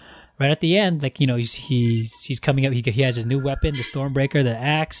enough. Right at the end, like, he's coming up. He has his new weapon, the Stormbreaker, the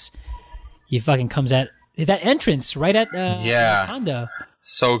axe. He fucking comes at that entrance right at Wakanda.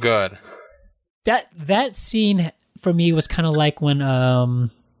 So good. That scene for me was kind of like when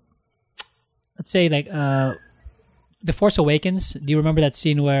let's say like The Force Awakens. Do you remember that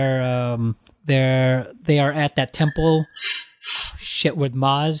scene where they are at that temple shit with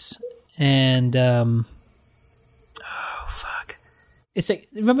Maz and it's like,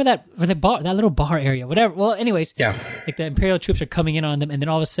 remember that little bar area, whatever. Well, anyways, yeah. Like the Imperial troops are coming in on them, and then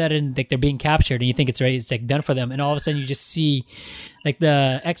all of a sudden, like they're being captured, and you think it's ready, it's like done for them, and all of a sudden you just see, like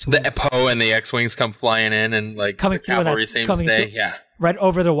the X-wings, the Poe and the X-wings come flying in, and like coming the cavalry same day, yeah, right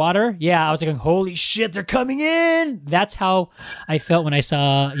over the water. Yeah, I was like, holy shit, they're coming in. That's how I felt when I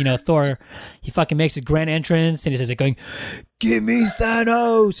saw, Thor. He fucking makes his grand entrance, and he says like going, "Give me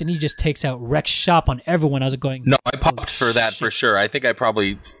Thanos," and he just takes out wreck shop on everyone. I was going, no, I popped for that for sure. I think I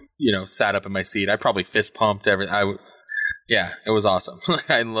probably, sat up in my seat. I probably fist pumped yeah, it was awesome.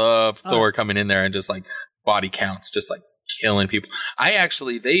 I love Thor coming in there and just like body counts, just like killing people.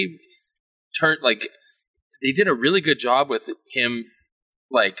 They did a really good job with him,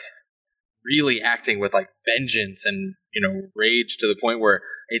 like really acting with like vengeance and rage to the point where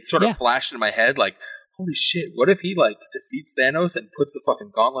it sort of flashed in my head like, holy shit, what if he like defeats Thanos and puts the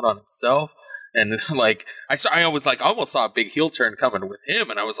fucking gauntlet on himself? And like I almost saw a big heel turn coming with him,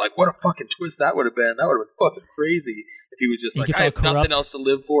 and I was like, what a fucking twist that would have been. That would have been fucking crazy if he was just like, I have nothing else to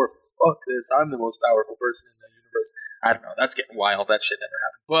live for. Fuck this. I'm the most powerful person in the universe. I don't know. That's getting wild. That shit never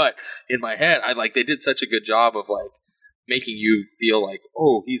happened. But in my head, they did such a good job of like making you feel like,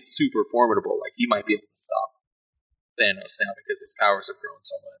 oh, he's super formidable. Like he might be able to stop Thanos now because his powers have grown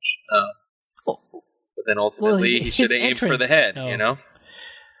so much. But then ultimately, he should have aimed for the head,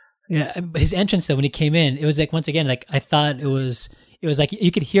 Yeah, but his entrance though, when he came in, it was like, once again, like I thought it was like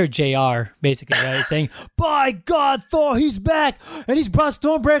you could hear JR basically, right, saying, "By God, Thor, he's back, and he's brought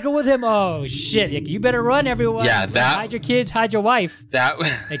Stormbreaker with him." Oh shit! You better run, everyone. Yeah, hide your kids, hide your wife. That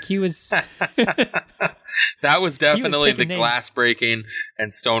like he was. That was definitely the glass breaking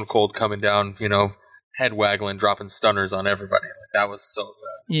and Stone Cold coming down, head waggling, dropping stunners on everybody. Like that was so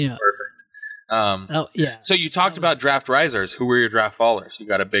good. Yeah, it was perfect. So you talked about draft risers. Who were your draft fallers? You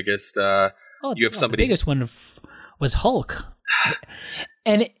got a biggest. You have somebody. The biggest one was Hulk,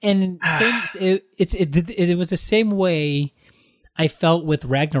 and it was the same way I felt with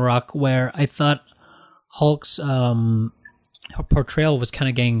Ragnarok, where I thought Hulk's portrayal was kind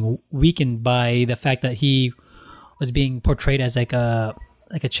of getting weakened by the fact that he was being portrayed as like a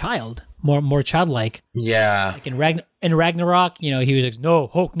child. More childlike. Yeah. Like in Ragnarok, he was like, "No,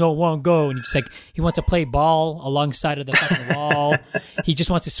 Hulk, no, won't go," and he's like, he wants to play ball alongside of the fucking wall. He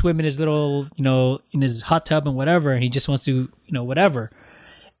just wants to swim in his little, in his hot tub and whatever, and he just wants to, whatever.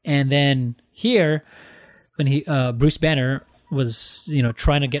 And then here, when Bruce Banner was,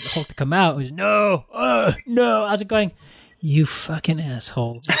 trying to get Hulk to come out, he was no. I was going, you fucking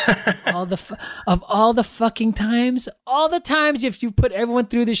asshole. all the fucking times if you put everyone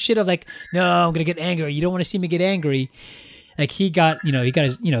through this shit of like, no, I'm going to get angry. You don't want to see me get angry. Like he got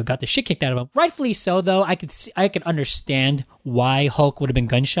the shit kicked out of him. Rightfully so, though. I could understand why Hulk would have been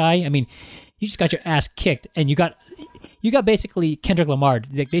gun shy. I mean, you just got your ass kicked and you got basically Kendrick Lamar.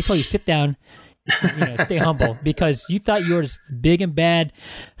 Like they told you, sit down, stay humble, because you thought you were this big and bad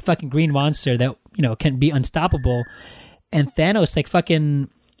fucking green monster that, can be unstoppable. And Thanos, like fucking,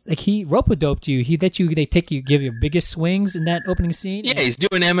 like he rope-a-doped you. He let you, give your biggest swings in that opening scene. Yeah, he's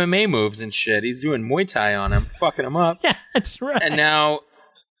doing MMA moves and shit. He's doing Muay Thai on him, fucking him up. Yeah, that's right. And now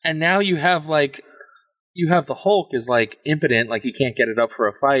you have the Hulk is like impotent, like he can't get it up for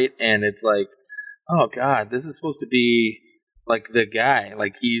a fight, and it's like, oh god, this is supposed to be like the guy,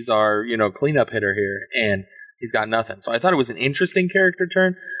 like he's our cleanup hitter here, and he's got nothing. So I thought it was an interesting character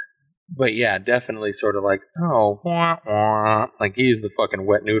turn. But yeah, definitely sort of like, like he's the fucking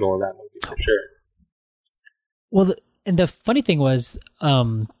wet noodle of that movie for sure. Well, and the funny thing was,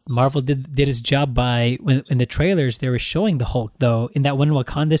 Marvel did his job by when in the trailers they were showing the Hulk though in that one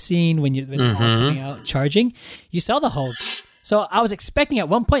Wakanda scene when they're all coming out charging, you saw the Hulk. So I was expecting at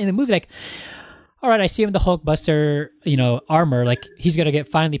one point in the movie like, all right, I see him in the Hulk Buster, armor, like he's gonna get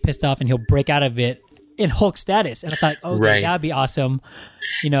finally pissed off and he'll break out of it in Hulk status, and I thought, that'd be awesome,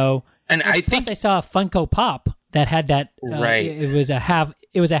 And I think I saw a Funko Pop that had that. Right. It was a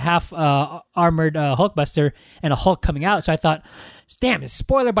half armored Hulkbuster and a Hulk coming out. So I thought, damn, it's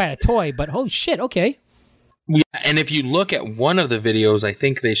spoiler by a toy, but oh shit, okay. Yeah, and if you look at one of the videos, I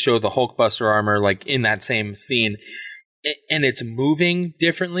think they show the Hulkbuster armor like in that same scene, and it's moving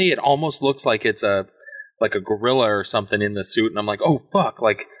differently. It almost looks like it's a gorilla or something in the suit, and I'm like, oh fuck,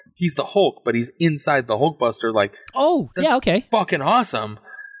 like he's the Hulk, but he's inside the Hulkbuster. Like, oh yeah, okay, fucking awesome.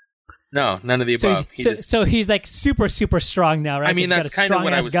 No, none of the above. So he's like super strong now, right? I mean, that's kind of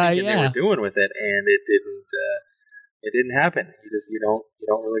what I was thinking they were doing with it, and it didn't happen. You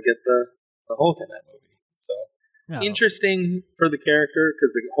don't really get the Hulk in that movie. So interesting for the character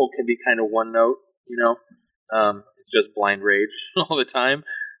because the Hulk can be kind of one note, it's just blind rage all the time.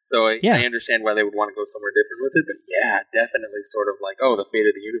 So I understand why they would want to go somewhere different with it, but yeah, definitely sort of like, oh, the fate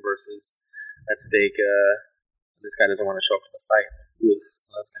of the universe is at stake. This guy doesn't want to show up to the fight. Oof,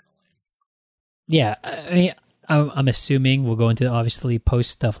 well, that's kind of lame. Yeah, I mean, I'm assuming we'll go into obviously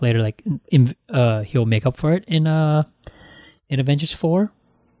post stuff later. Like, he'll make up for it in Avengers 4,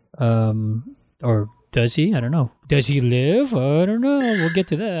 or does he? I don't know. Does he live? I don't know. We'll get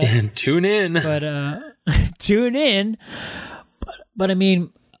to that. And tune in. But tune in. But I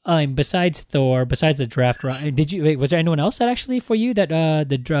mean, besides Thor, besides the draft, was there anyone else that actually for you that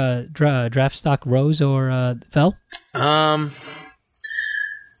the draft stock rose or fell?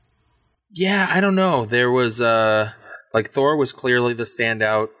 Yeah, I don't know. There was like Thor was clearly the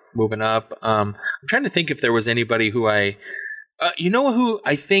standout moving up. I'm trying to think if there was anybody who you know who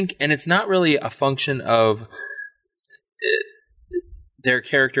I think, and it's not really a function of their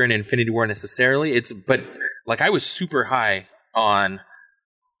character in Infinity War necessarily. But like I was super high on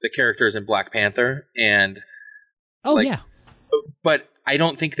the characters in Black Panther, and but I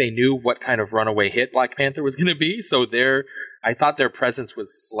don't think they knew what kind of runaway hit Black Panther was going to be. So I thought their presence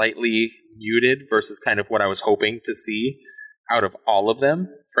was slightly muted versus kind of what I was hoping to see out of all of them,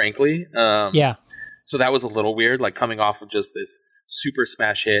 frankly. So that was a little weird, like coming off of just this super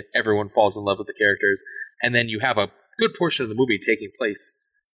smash hit, everyone falls in love with the characters, and then you have a good portion of the movie taking place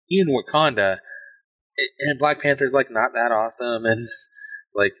in Wakanda, and Black Panther's like not that awesome, and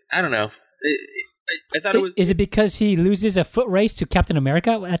like, I don't know. I thought it was... Is it because he loses a foot race to Captain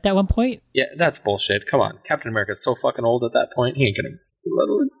America at that one point? Yeah, that's bullshit. Come on. Captain America's so fucking old at that point, he ain't gonna...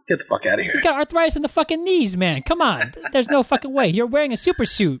 Get the fuck out of here. He's got arthritis in the fucking knees, man. Come on. There's no fucking way. You're wearing a super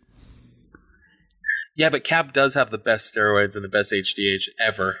suit. Yeah, but Cap does have the best steroids and the best HGH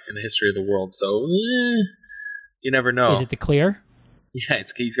ever in the history of the world, so you never know. Is it the clear? Yeah,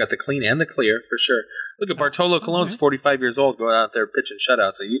 he's got the clean and the clear, for sure. Look at Bartolo Colon's 45 years old going out there pitching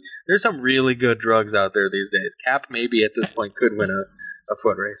shutouts. So there's some really good drugs out there these days. Cap maybe at this point could win a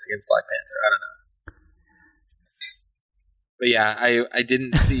foot race against Black Panther. I don't know. But yeah, I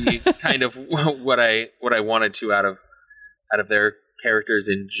didn't see kind of what I wanted to out of their characters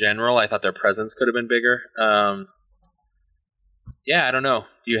in general. I thought their presence could have been bigger. Yeah, I don't know.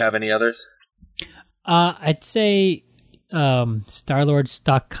 Do you have any others? I'd say Star-Lord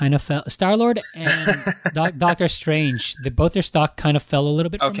stock kind of fell. Star-Lord and Doctor Strange, both their stock kind of fell a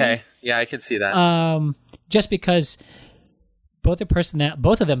little bit. Okay, yeah, I can see that. Just because both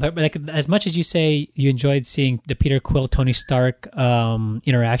of them, like as much as you say you enjoyed seeing the Peter Quill, Tony Stark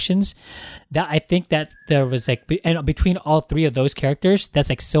interactions, that I think that there was like, and between all three of those characters, that's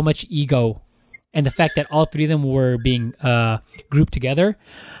like so much ego, and the fact that all three of them were being grouped together,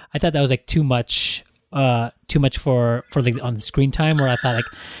 I thought that was like too much for like on the screen time. Where I thought like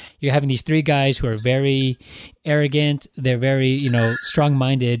you're having these three guys who are very arrogant, they're very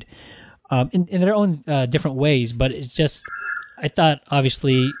strong-minded in their own different ways, but it's just. I thought,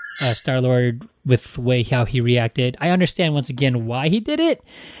 obviously, Star-Lord, with the way how he reacted, I understand, once again, why he did it,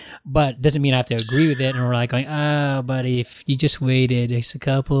 but doesn't mean I have to agree with it. And we're like going, buddy, if you just waited just a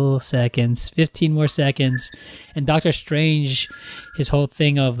couple seconds, 15 more seconds. And Doctor Strange, his whole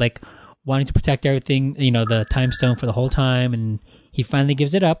thing of, like, wanting to protect everything, the Time Stone for the whole time, and he finally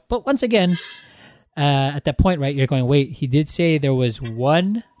gives it up. But once again, at that point, right, you're going, wait, he did say there was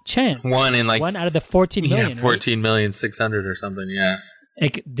one chance. One out of the 14 million. Yeah, 14,600,000 or something. Yeah.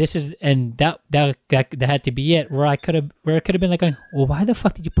 Like this is, and that had to be it. Where it could have been like, well, why the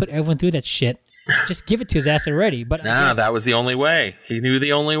fuck did you put everyone through that shit? Just give it to his ass already. But that was the only way. He knew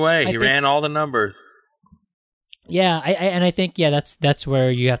the only way. He ran all the numbers. Yeah, I think that's where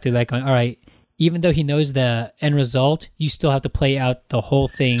you have to like, all right. Even though he knows the end result, you still have to play out the whole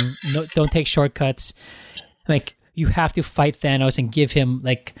thing. No, don't take shortcuts. Like. You have to fight Thanos and give him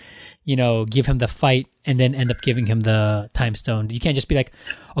the fight and then end up giving him the Time Stone. You can't just be like,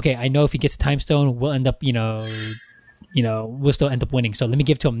 okay, I know if he gets the Time Stone, we'll end up, we'll still end up winning. So let me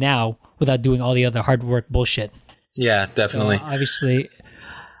give to him now without doing all the other hard work bullshit. Yeah, definitely. So obviously,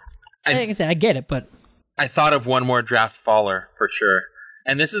 like I said, I get it, but I thought of one more draft faller for sure.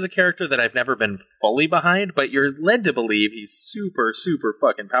 And this is a character that I've never been fully behind, but you're led to believe he's super, super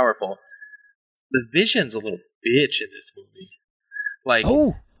fucking powerful. The Vision's a little bitch in this movie. Like,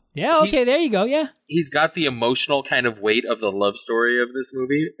 oh, yeah, okay, there you go, yeah. He's got the emotional kind of weight of the love story of this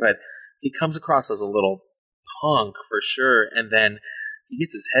movie, but he comes across as a little punk for sure, and then he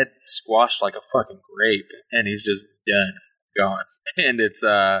gets his head squashed like a fucking grape, and he's just done, gone. And it's,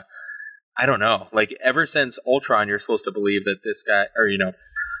 I don't know. Like, ever since Ultron, you're supposed to believe that this guy, or,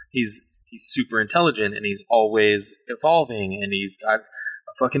 he's super intelligent, and he's always evolving, and he's got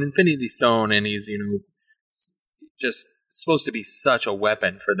a fucking Infinity Stone, and he's, just supposed to be such a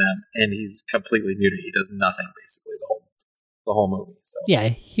weapon for them, and he's completely muted. He does nothing, basically, the whole movie. So yeah,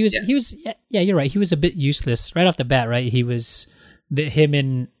 he was, you're right. He was a bit useless right off the bat, right? Him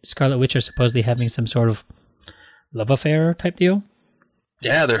and Scarlet Witch are supposedly having some sort of love affair type deal.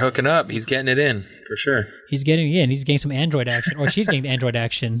 Yeah, they're hooking up. He's getting it in, for sure. He's getting in. He's getting some android action. Or she's getting android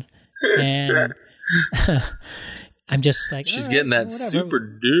action. And I'm just like... She's getting that whatever. super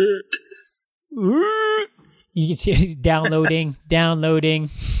dick. You can see he's downloading. But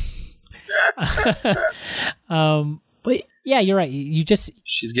yeah, you're right. You just...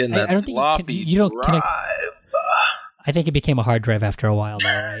 She's getting that I don't think floppy you don't drive. connect. I think it became a hard drive after a while,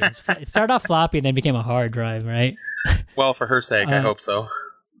 though, right? It started off floppy and then became a hard drive, right? Well, for her sake, I hope so.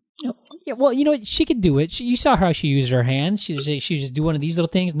 Yeah, well, you know what? She could do it. You saw how she used her hands. She just do one of these little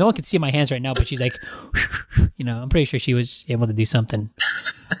things. No one can see my hands right now, but she's like, I'm pretty sure she was able to do something.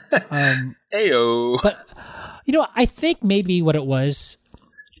 Ayo. But, I think maybe what it was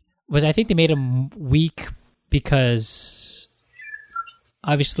I think they made him weak because...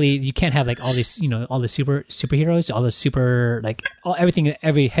 Obviously, you can't have like all these, all the superheroes, all the super everything,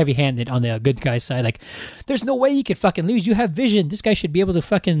 every heavy-handed on the good guy's side. Like, there's no way you could fucking lose. You have Vision. This guy should be able to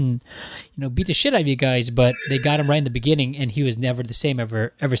fucking, beat the shit out of you guys. But they got him right in the beginning, and he was never the same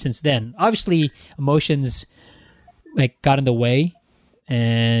ever since then. Obviously, emotions got in the way,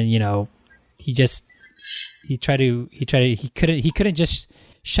 and he couldn't just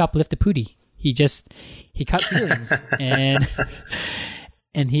shoplift the pootie. He caught feelings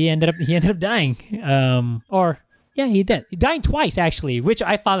and he ended up dying. He did. He died twice actually, which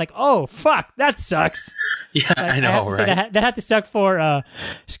I found like, oh fuck, that sucks. Yeah, I know, right? That had to suck for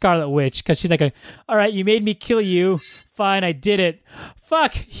Scarlet Witch because she's like, all right, you made me kill you. Fine, I did it.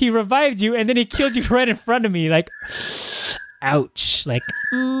 Fuck, he revived you and then he killed you right in front of me. Like, ouch. Like,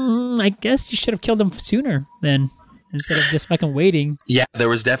 I guess you should have killed him sooner then instead of just fucking waiting. Yeah, there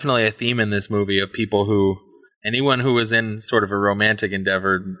was definitely a theme in this movie of anyone who was in sort of a romantic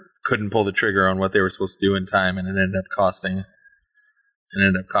endeavor couldn't pull the trigger on what they were supposed to do in time, and it ended up costing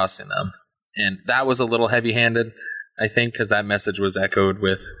them. And that was a little heavy-handed, I think, because that message was echoed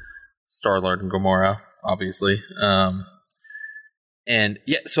with Star-Lord and Gamora, obviously. And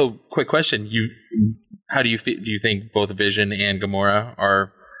yeah, so quick question: how do you think both Vision and Gamora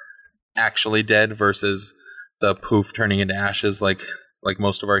are actually dead versus the poof turning into ashes, like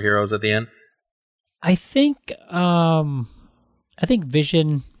most of our heroes at the end? I think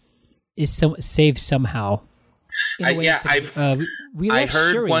Vision is saved somehow. I heard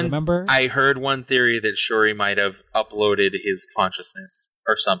Shuri, one. Remember? I heard one theory that Shuri might have uploaded his consciousness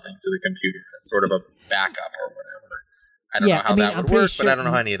or something to the computer as sort of a backup or whatever. I don't know how that would work, but I don't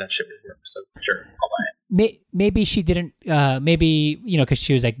know how any of that shit would work. So sure, I'll buy it. Maybe she didn't. Maybe because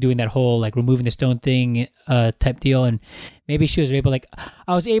she was doing that whole removing the stone thing type deal, and maybe she was able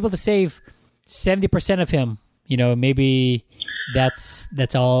I was able to save 70% of him. Maybe that's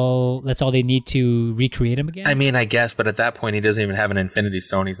all they need to recreate him again. I mean, I guess, but at that point, he doesn't even have an Infinity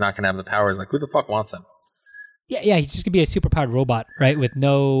Stone. He's not going to have the powers. Like, who the fuck wants him? Yeah, he's just gonna be a superpowered robot, right? With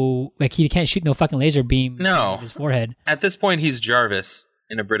no, he can't shoot no fucking laser beam. No, his forehead. At this point, he's Jarvis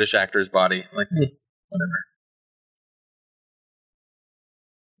in a British actor's body. Like, whatever.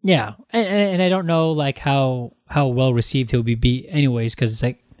 Yeah, and I don't know how well received he'll be anyways, because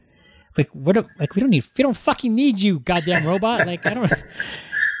it's we don't fucking need you, goddamn robot. I don't.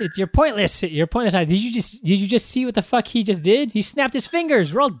 You're pointless. You're pointless. Did you just see what the fuck he just did? He snapped his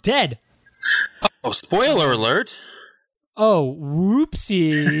fingers. We're all dead. Oh, spoiler alert. Oh,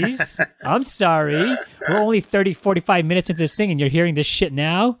 whoopsies. I'm sorry. We're only 45 minutes into this thing and you're hearing this shit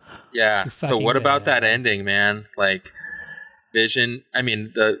now? Yeah. So what about that ending, man? Vision,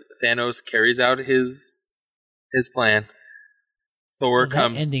 the Thanos carries out his plan. Thor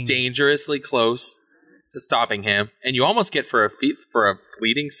comes dangerously close to stopping him, and you almost get for a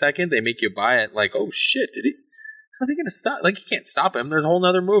fleeting second, they make you buy it. Like, oh shit, How's he going to stop? Like, he can't stop him. There's a whole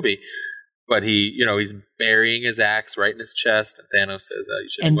nother movie. But he, he's burying his axe right in his chest, and Thanos says, "You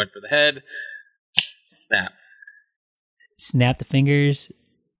should have went for the head." Snap. Snap the fingers.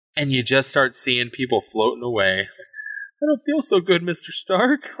 And you just start seeing people floating away. I don't feel so good, Mr.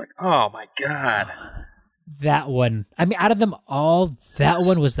 Stark. Like, oh my God. That one. I mean, out of them all, that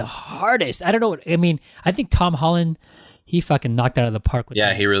one was the hardest. I don't know. I think Tom Holland, he fucking knocked out of the park with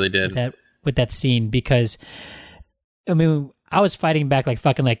that. He really did. With that scene, because, I was fighting back like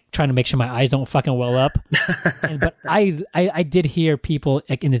fucking like trying to make sure my eyes don't fucking well up. But I did hear people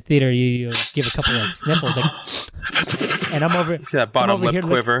like in the theater you give a couple of sniffles like, and I'm over. See that bottom lip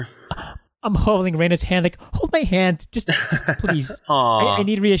quiver? I'm holding Raina's hand like, hold my hand, just please. I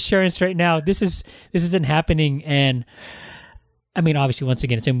need reassurance right now. This isn't happening. And obviously once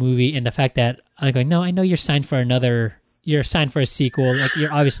again it's a movie, and the fact that I'm going, no, I know you're signed for a sequel. Like,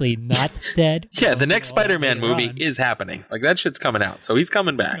 you're obviously not dead. Yeah, the next Spider-Man movie is happening. Like, that shit's coming out. So he's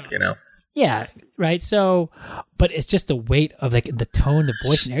coming back, Yeah, right. So, but it's just the weight of like the tone, the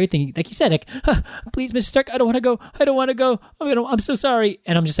voice, and everything. Like you said, like, please, Mr. Stark, I don't want to go. I'm so sorry.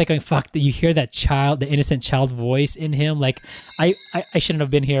 And I'm just like going, fuck. You hear that child, the innocent child voice in him. Like, I shouldn't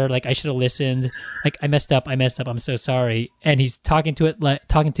have been here. Like, I should have listened. Like, I messed up. I'm so sorry. And he's talking to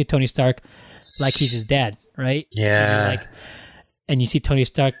Tony Stark like he's his dad. Right? Yeah. And you see Tony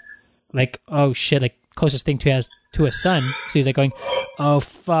Stark like, oh shit, like closest thing to a son. So he's like going, oh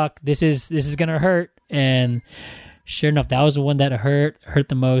fuck, this is gonna hurt. And sure enough, that was the one that hurt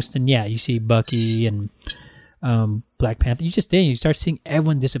the most. And yeah, you see Bucky and Black Panther. You start seeing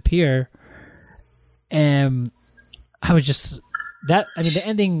everyone disappear. And I was just the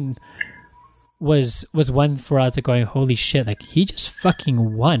ending was one for us like going, holy shit, like he just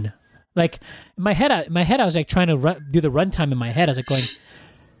fucking won. Like in my head, I was like trying to do the runtime in my head. I was like going,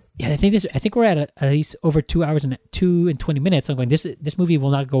 yeah, I think we're at least over 2 hours and 20 minutes. I'm going, this movie will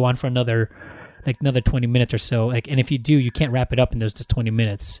not go on for another 20 minutes or so. Like, and if you do, you can't wrap it up in those just 20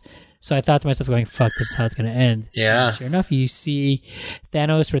 minutes. So I thought to myself, going, fuck, this is how it's going to end. Yeah. And sure enough, you see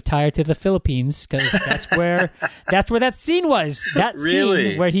Thanos retire to the Philippines, because that's where that scene was. That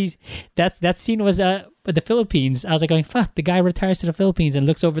really? Scene where that scene was the Philippines. I was like going, fuck, the guy retires to the Philippines and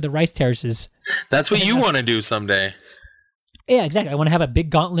looks over the rice terraces. That's what you want to do someday. Yeah, exactly. I want to have a big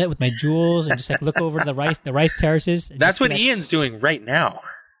gauntlet with my jewels and just like look over the rice terraces. That's what Ian's doing right now.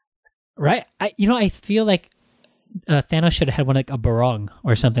 Right? I feel like Thanos should have had one like a barong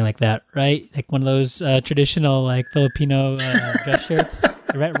or something like that, right? Like one of those traditional like Filipino dress shirts,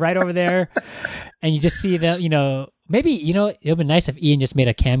 right over there, and you just see that. Maybe it would be nice if Ian just made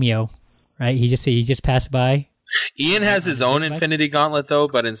a cameo, right? He just passed by. Ian has his own Infinity Gauntlet though,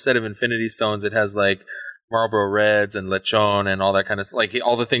 but instead of Infinity Stones, it has like Marlboro Reds and Lechon and all that kind of stuff, like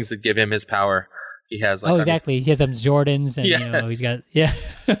all the things that give him his power. He has like exactly. He has some Jordans and yes. He's got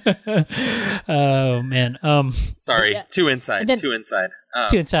oh man. Sorry, yeah. Too inside. Too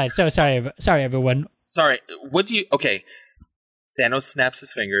inside. So sorry everyone. Sorry. Okay. Thanos snaps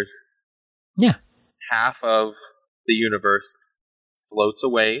his fingers. Yeah. Half of the universe floats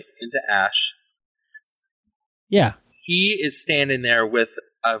away into ash. Yeah. He is standing there with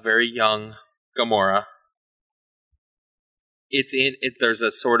a very young Gamora. There's a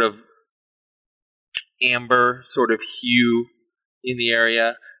sort of amber sort of hue in the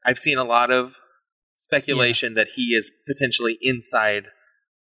area. I've seen a lot of speculation that he is potentially inside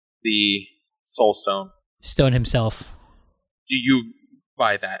the Soul Stone himself. Do you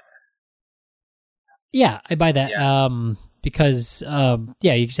buy that? Yeah, I buy that. Yeah. Because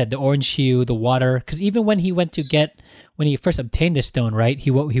you said the orange hue, the water. Because even when he first obtained the stone, right? He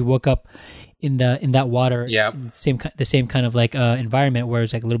woke up in that water. Yeah. The same kind of like environment where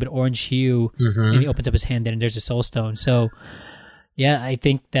it's like a little bit orange hue, and he opens up his hand and there's a soul stone. So yeah, I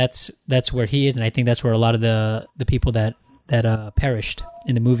think that's where he is, and I think that's where a lot of the people that perished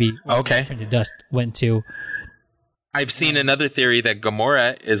in the movie turned to dust went to. I've seen another theory that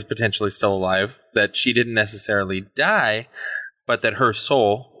Gamora is potentially still alive, that she didn't necessarily die, but that her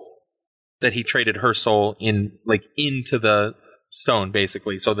soul, that he traded her soul into the stone,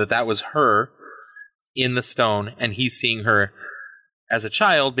 basically, so that was her in the stone, and he's seeing her as a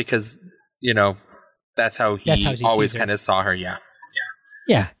child because that's how he always kind of saw her. Yeah.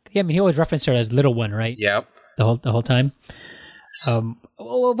 I mean, he always referenced her as little one, right? Yep. The whole time.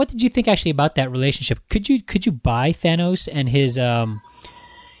 What did you think actually about that relationship? Could you buy Thanos and his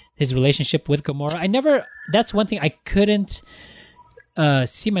relationship with Gamora? That's one thing I couldn't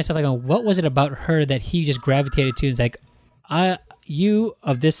see myself like, what was it about her that he just gravitated to? It's like, you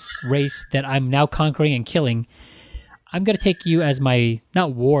of this race that I'm now conquering and killing, I'm going to take you as my,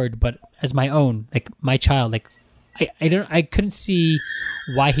 not ward, but as my own, like my child. Like, I couldn't see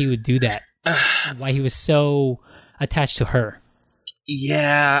why he would do that. Why he was so attached to her.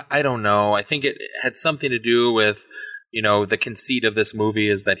 Yeah, I don't know. I think it had something to do with, the conceit of this movie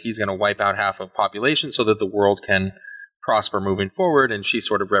is that he's going to wipe out half of population so that the world can prosper moving forward, and she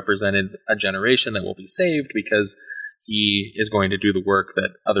sort of represented a generation that will be saved because he is going to do the work that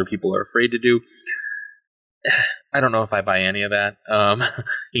other people are afraid to do. I don't know if I buy any of that,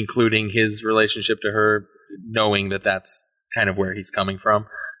 including his relationship to her, knowing that that's kind of where he's coming from.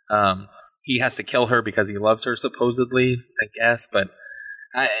 He has to kill her because he loves her, supposedly, I guess, but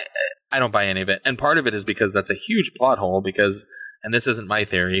I don't buy any of it. And part of it is because that's a huge plot hole because, and this isn't my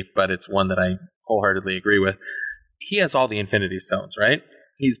theory, but it's one that I wholeheartedly agree with, he has all the Infinity Stones, right?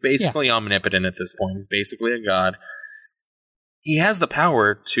 He's basically omnipotent at this point. He's basically a god. He has the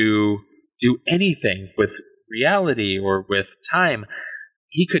power to do anything with reality or with time.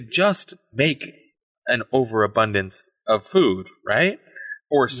 He could just make an overabundance of food, right?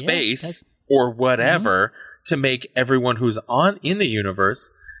 Or space or whatever to make everyone who's in the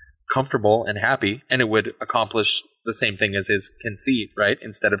universe comfortable and happy, and it would accomplish the same thing as his conceit, right?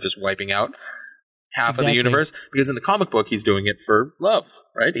 Instead of just wiping out half of the universe, because in the comic book he's doing it for love,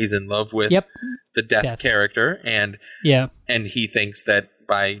 right? He's in love with the death character, and he thinks that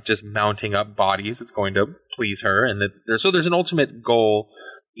by just mounting up bodies it's going to please her, and there's an ultimate goal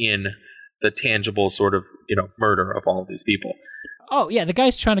in the tangible sort of murder of all of these people. Oh, yeah, the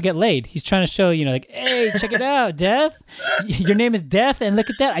guy's trying to get laid. He's trying to show, hey, check it out, Death. Your name is Death, and look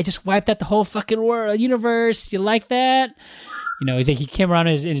at that. I just wiped out the whole fucking universe. You like that? He's like, he came around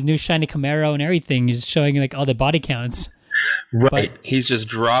in his new shiny Camaro and everything. He's showing, all the body counts. Right. He's just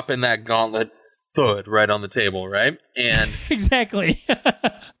dropping that gauntlet thud right on the table, right? And exactly.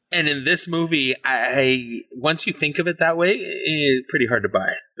 And in this movie, once you think of it that way, it's pretty hard to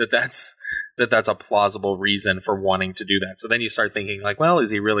buy that's a plausible reason for wanting to do that. So then you start thinking well,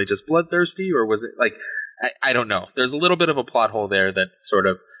 is he really just bloodthirsty, or was it I don't know. There's a little bit of a plot hole there that sort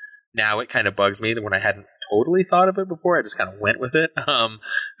of now it kind of bugs me that when I hadn't totally thought of it before, I just kind of went with it.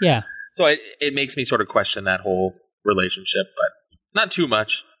 So it makes me sort of question that whole relationship, but not too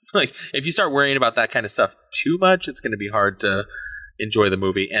much. If you start worrying about that kind of stuff too much, it's going to be hard to enjoy the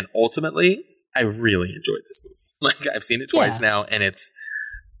movie. And ultimately, I really enjoyed this movie. I've seen it twice now, and it's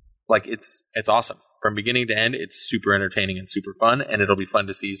awesome from beginning to end. It's super entertaining and super fun, and it'll be fun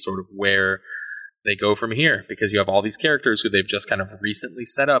to see sort of where they go from here, because you have all these characters who they've just kind of recently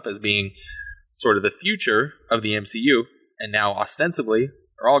set up as being sort of the future of the MCU, and now ostensibly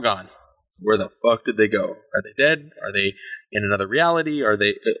are all gone. Where the fuck did they go? Are they dead? Are they in another reality?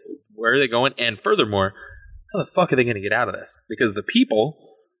 Where are they going? And furthermore, how the fuck are they going to get out of this? Because the people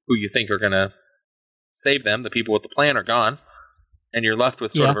who you think are going to save them, the people with the plan, are gone, and you're left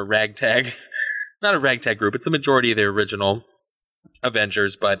with sort of a ragtag, not a ragtag group. It's the majority of the original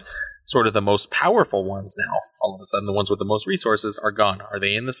Avengers, but sort of the most powerful ones now. All of a sudden, the ones with the most resources are gone. Are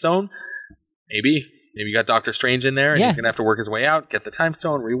they in the stone? Maybe you got Doctor Strange in there, and he's going to have to work his way out, get the time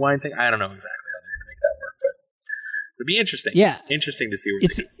stone, rewind thing. I don't know exactly how they're going to make that work, but it'd be interesting. Yeah. Interesting to see what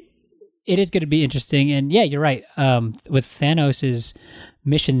it is going to be interesting. And yeah, you're right. With Thanos'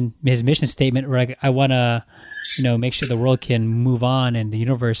 mission, his mission statement, where I want to, make sure the world can move on and the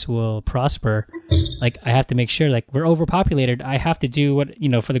universe will prosper. I have to make sure, we're overpopulated. I have to do what,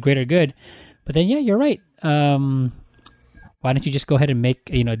 for the greater good. But then, yeah, you're right. Why don't you just go ahead and make,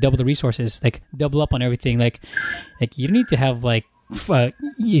 double the resources, double up on everything? You don't need to have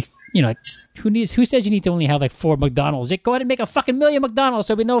who says you need to only have 4 McDonald's? Go ahead and make a fucking million McDonald's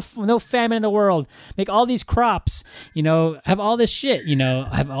so there'll be no famine in the world. Make all these crops, have all this shit,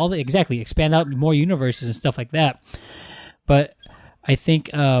 have all expand out more universes and stuff like that. But I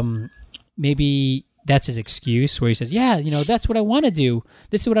think maybe that's his excuse, where he says, that's what I want to do.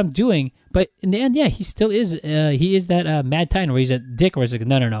 This is what I'm doing. But in the end, he still is, he is that Mad Titan where he's a dick, where it's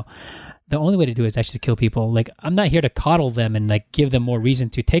no. The only way to do it is actually to kill people. I'm not here to coddle them and give them more reason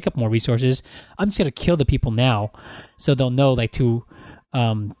to take up more resources. I'm just going to kill the people now, so they'll know to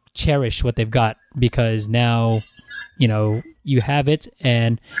cherish what they've got, because now, you have it,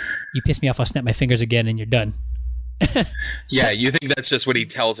 and you piss me off, I'll snap my fingers again, and you're done. Yeah, you think that's just what he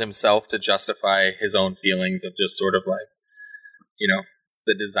tells himself to justify his own feelings of just sort of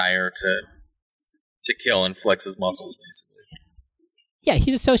the desire to kill and flex his muscles, basically. Yeah,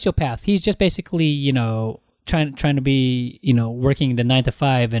 he's a sociopath. He's just basically, trying to be, working the 9 to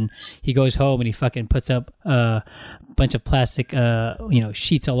 5, and he goes home and he fucking puts up a bunch of plastic,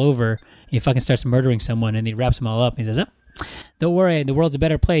 sheets all over. He fucking starts murdering someone, and he wraps them all up. And he says, don't worry, the world's a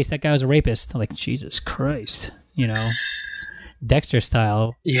better place. That guy was a rapist. I'm Jesus Christ, Dexter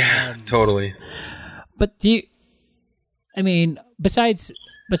style. Yeah, totally. But I mean, besides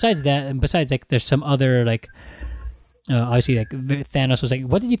that, and besides like, there's some other like, obviously like Thanos was like.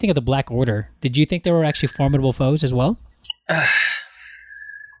 What did you think of the Black Order? Did you think they were actually formidable foes as well?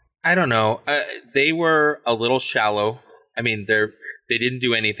 I don't know. They were a little shallow. I mean, they didn't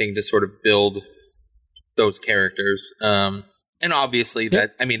do anything to sort of build those characters. And obviously they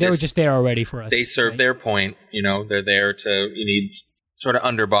were just there already for us. They serve their point. You know, they're there you need sort of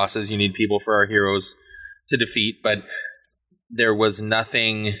underbosses. You need people for our heroes to defeat. But there was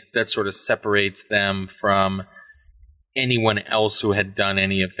nothing that sort of separates them from anyone else who had done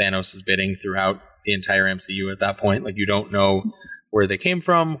any of Thanos' bidding throughout the entire MCU at that point. Like, you don't know where they came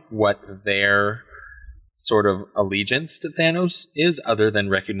from, what their sort of allegiance to Thanos is, other than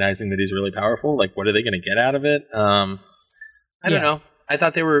recognizing that he's really powerful. Like, what are they going to get out of it? I don't know. I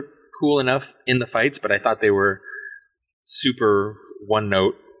thought they were cool enough in the fights, but I thought they were super one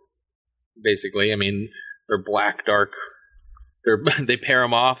note, basically. I mean, they're black, dark. They pair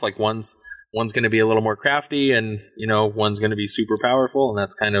them off. Like, one's going to be a little more crafty, and, you know, one's going to be super powerful, and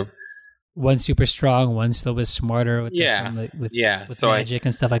that's kind of... One's super strong, one's still a bit smarter with with magic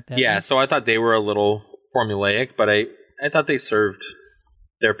and stuff like that. Yeah, so I thought they were a little formulaic, but I thought they served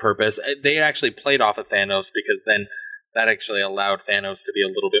their purpose. They actually played off of Thanos, because then that actually allowed Thanos to be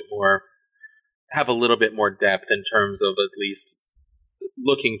have a little bit more depth in terms of at least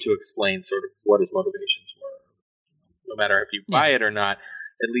looking to explain sort of what his motivations were. No matter if you buy it or not,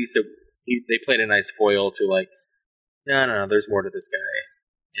 at least they played a nice foil to like, no, there's more to this guy.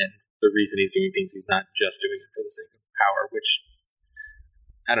 And the reason he's doing things, he's not just doing it for the sake of power, which,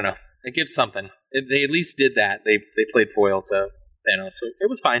 I don't know. It gives something. They at least did that. They played foil to Thanos, so it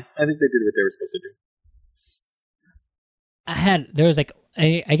was fine. I think they did what they were supposed to do. There was like,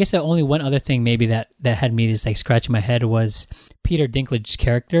 I guess the only one other thing maybe that had me just like scratching my head was Peter Dinklage's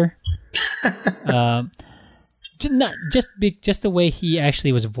character. Just the way he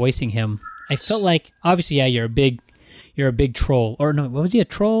actually was voicing him. I felt like, obviously, yeah, you're a big troll. Or no, was he a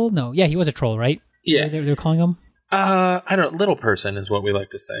troll? No. Yeah, he was a troll, right? Yeah. They were calling him? I don't know. Little person is what we like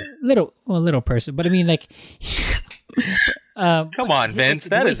to say. Little person. But I mean, like... come on, Vince.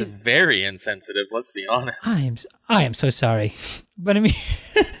 That is very insensitive, let's be honest. I am so sorry. But I mean...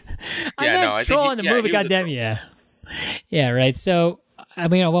 I troll in the movie, goddamn. Yeah, right. So... I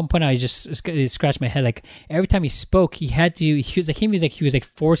mean, at one point, I just scratched my head. Like, every time he spoke, he was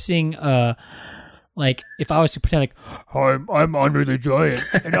forcing, like, if I was to pretend like, I'm Andre the Giant,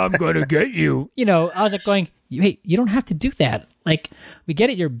 and I'm gonna get you. You know, I was like going, hey, you don't have to do that. Like, we get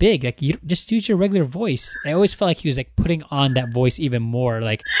it, you're big. Like, you just use your regular voice. I always felt like he was like putting on that voice even more.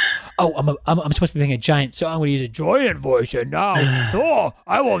 Like, oh, I'm supposed to be playing a giant, so I'm gonna use a giant voice, and now,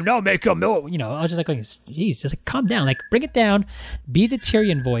 I will now make him. You know, I was just like going, geez, just like calm down. Like, bring it down. Be the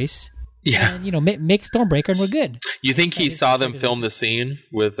Tyrion voice. Yeah, and, you know, make Stormbreaker, and we're good. You think he saw them film the scene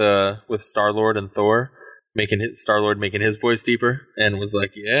with Star-Lord and Thor, Star-Lord making his voice deeper, and was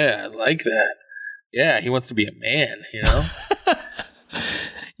like, yeah, I like that. Yeah, he wants to be a man, you know?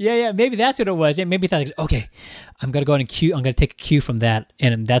 yeah, maybe that's what it was. Yeah, maybe he thought, like, okay, I'm gonna go in I'm gonna take a cue from that,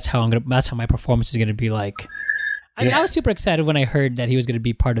 and that's how my performance is gonna be like. I mean, I was super excited when I heard that he was gonna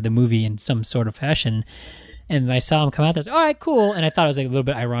be part of the movie in some sort of fashion. And I saw him come out there. I was like, all right, cool. And I thought it was like a little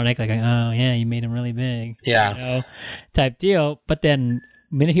bit ironic, like, oh yeah, you made him really big, yeah, you know, type deal. But then,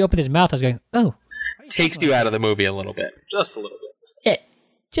 the minute he opened his mouth, I was going, oh, takes you out of the movie a little bit, just a little bit. Yeah,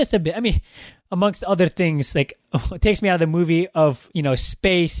 just a bit. I mean, amongst other things, like, it takes me out of the movie of, you know,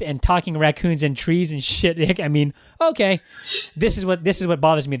 space and talking raccoons and trees and shit. I mean, okay, this is what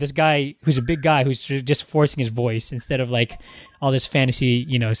bothers me. This guy who's a big guy who's just forcing his voice instead of like all this fantasy,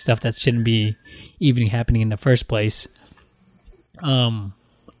 you know, stuff that shouldn't be even happening in the first place.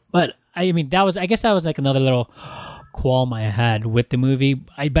 But I mean, I guess that was like another little qualm I had with the movie.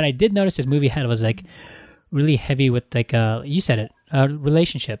 But I did notice this movie was like really heavy with like you said it,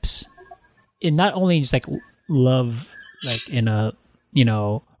 relationships. In not only just like love, like in a, you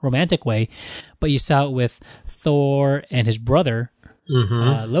know, romantic way, but you saw it with Thor and his brother,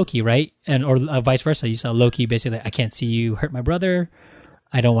 Loki, right? And or vice versa. You saw Loki basically like, I can't see you hurt my brother.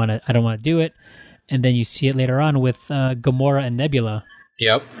 I don't want to do it. And then you see it later on with Gamora and Nebula.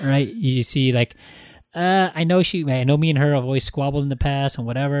 Yep. Right. You see like, I know me and her have always squabbled in the past and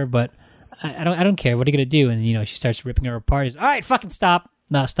whatever, but I don't care. What are you gonna do? And you know, she starts ripping her apart. He's, all right, fucking stop.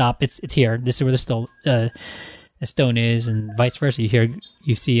 No, stop. It's here. This is where the stone is, and vice versa.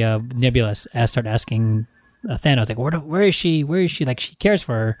 You see Nebula start asking Thanos like, where is she? Where is she? Like, she cares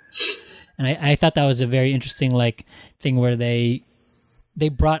for her. And I thought that was a very interesting like thing where they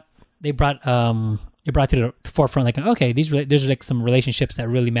brought to the forefront like, okay, there's like some relationships that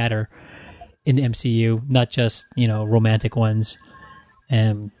really matter in the MCU, not just romantic ones.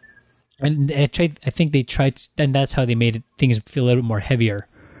 And I think they tried, and that's how they made things feel a little bit more heavier,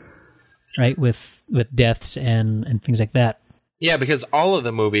 right? With deaths and things like that. Yeah, because all of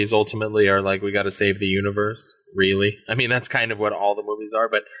the movies ultimately are like, we got to save the universe, really. I mean, that's kind of what all the movies are.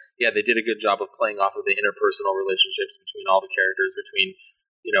 But yeah, they did a good job of playing off of the interpersonal relationships between all the characters, between,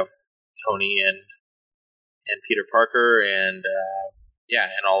 Tony and Peter Parker, and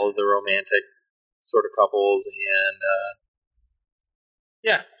and all of the romantic sort of couples. And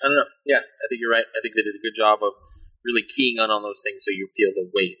I don't know. Yeah, I think you're right. I think they did a good job of really keying on those things so you feel the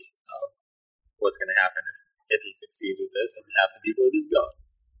weight of what's going to happen if he succeeds with this, and half the people are just gone.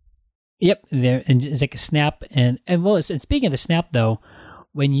 Yep, there, and it's like a snap, and speaking of the snap though,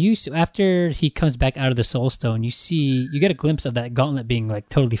 when after he comes back out of the Soul Stone, you get a glimpse of that gauntlet being like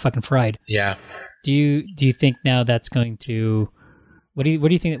totally fucking fried. Yeah. Do you think now that's going to? What do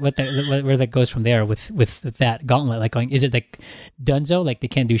you think? Where that goes from there with that gauntlet? Like, is it like Dunzo? Like they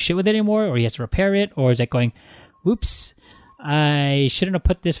can't do shit with it anymore, or he has to repair it, or is it going? Whoops! I shouldn't have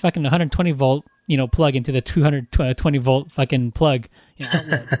put this fucking 120 volt plug into the 220 volt fucking plug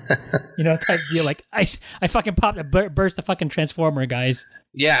outlet. Type deal. Like I fucking popped burst the fucking transformer, guys.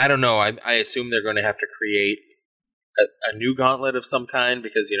 Yeah, I don't know. I assume they're going to have to create a new gauntlet of some kind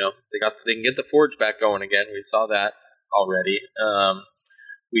because they can get the forge back going again. We saw that already.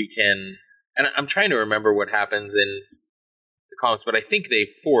 We can, and I'm trying to remember what happens in the comics, but I think they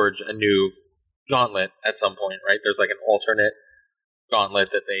forge a new gauntlet at some point, right? There's like an alternate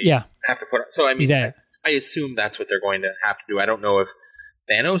gauntlet that they have to put on. So I mean, exactly. I assume that's what they're going to have to do. I don't know if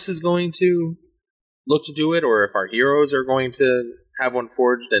Thanos is going to look to do it, or if our heroes are going to have one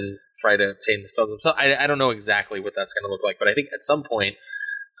forged and try to obtain the stones themselves. I don't know exactly what that's going to look like, but I think at some point,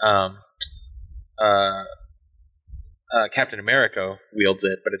 Captain America wields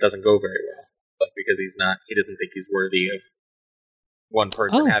it, but it doesn't go very well. But because he doesn't think he's worthy of one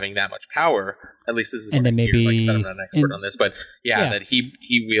person having that much power. At least this is what I hear. Like I said, I'm not an expert on this, but that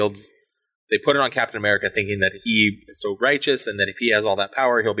he wields. They put it on Captain America, thinking that he is so righteous, and that if he has all that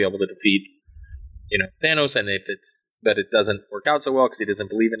power, he'll be able to defeat, Thanos. And if it doesn't work out so well because he doesn't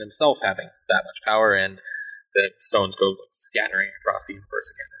believe in himself having that much power, and the stones go scattering across the universe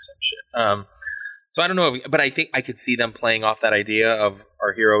again or some shit. So I don't know, but I think I could see them playing off that idea of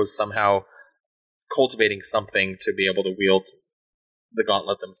our heroes somehow cultivating something to be able to wield the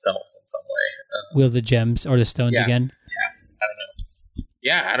gauntlet themselves in some way. Wield the gems or the stones again?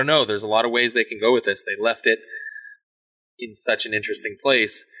 I don't know. There's a lot of ways they can go with this. They left it in such an interesting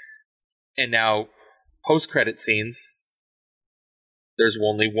place. And now, post-credit scenes, there's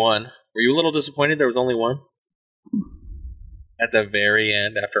only one. Were you a little disappointed there was only one? At the very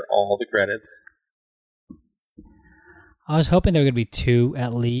end, after all the credits. I was hoping there were going to be two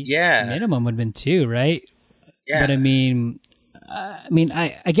at least. Yeah. The minimum would have been two, right? Yeah. But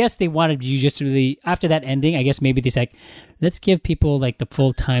I guess they wanted you just to really, after that ending, I guess maybe they said, let's give people like the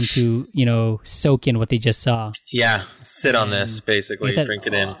full time to, soak in what they just saw. Yeah. Sit on this, basically. Drink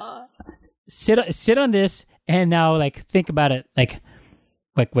it in. Sit on this and now like think about it. Like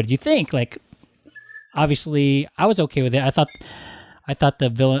what did you think? Like, obviously I was okay with it. I thought the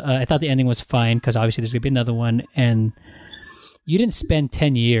villain, I thought the ending was fine because obviously there's going to be another one, and you didn't spend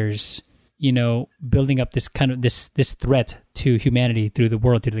 10 years, building up this kind of this threat to humanity through the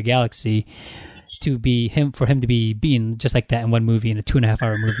world, through the galaxy, for him to be beaten just like that in one movie, in a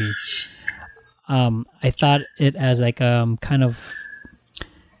 2.5-hour movie. I thought it as like kind of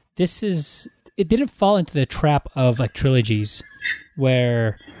it didn't fall into the trap of like trilogies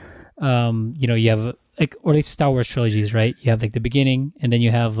where you have like, or at least Star Wars trilogies, right? You have like the beginning, and then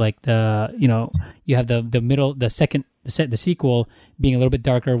you have like the you have the middle, the sequel being a little bit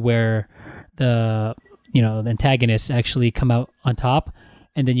darker, where the antagonists actually come out on top,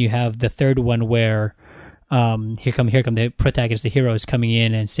 and then you have the third one where here come the protagonists, the heroes coming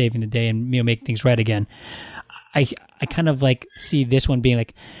in and saving the day and make things right again. I kind of like see this one being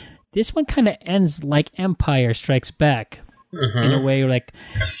like, this one kind of ends like Empire Strikes Back. Mm-hmm. In a way, like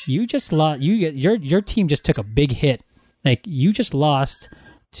you just lost. Your team just took a big hit. Like you just lost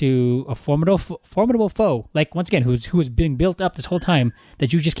to a formidable foe. Like once again, who has been built up this whole time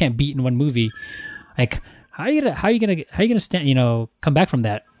that you just can't beat in one movie. Like how are you gonna stand? Come back from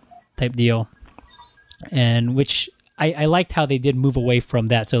that type deal. And which I liked how they did move away from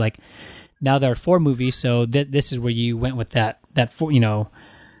that. So like now there are 4 movies. So this is where you went with that 4.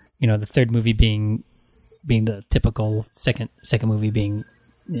 The third movie being the typical second movie being,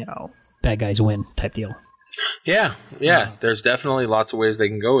 bad guys win type deal. Yeah. There's definitely lots of ways they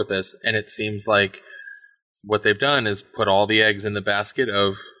can go with this. And it seems like what they've done is put all the eggs in the basket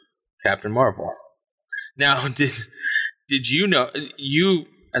of Captain Marvel. Now, did you know, you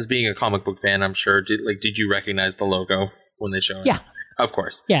as being a comic book fan, I'm sure, did you recognize the logo when they showed it? Yeah. Of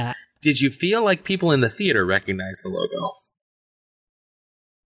course. Yeah. Did you feel like people in the theater recognized the logo?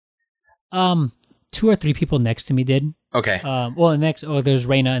 2 or 3 people next to me did. Okay. There's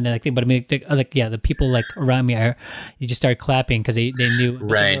Raina and then but I mean, the people like around me, you just started clapping because they knew.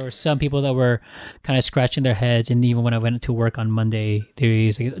 Right. There were some people that were kind of scratching their heads, and even when I went to work on Monday, they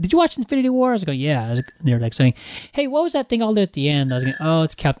was like, "Did you watch Infinity War?" I was like, "Yeah." They were like saying, "Hey, what was that thing all there at the end?" I was like, "Oh,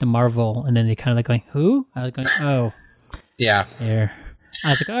 it's Captain Marvel," and then they kind of like going, "Who?" I was going, "Oh, yeah." There. I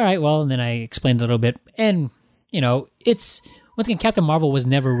was like, "All right, well," and then I explained a little bit, and it's once again, Captain Marvel was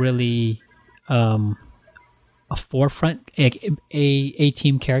never really a forefront, a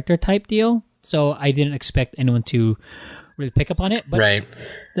team character type deal. So I didn't expect anyone to really pick up on it. But right.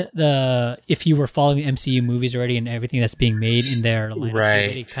 The if you were following the MCU movies already and everything that's being made in their lineup,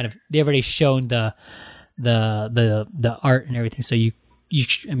 right, they've already shown the art and everything. So you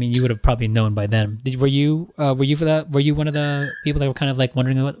would have probably known by then. Were you for that? Were you one of the people that were kind of like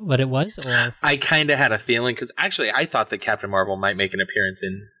wondering what it was? Or? I kind of had a feeling because actually I thought that Captain Marvel might make an appearance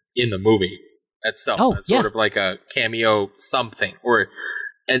in the movie itself, as sort of like a cameo something or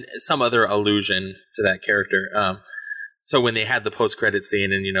some other allusion to that character. So when they had the post-credit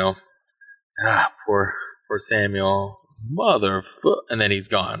scene and poor Samuel, and then he's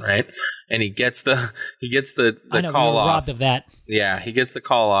gone, right? And he gets the I know, call we were off. Robbed of that. Yeah, he gets the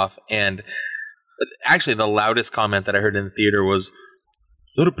call off, and actually the loudest comment that I heard in the theater was, "Is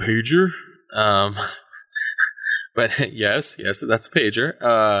that a pager?" But yes, that's a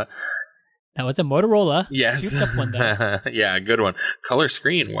pager. That was a Motorola. Yes. Souped up one, though. Yeah, good one. Color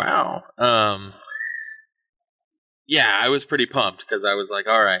screen. Wow. Yeah, I was pretty pumped because I was like,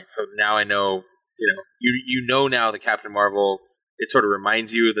 all right, so now I know, you know now that Captain Marvel, it sort of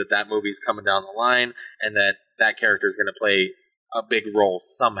reminds you that movie's coming down the line and that character is going to play a big role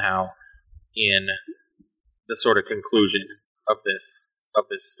somehow in the sort of conclusion of this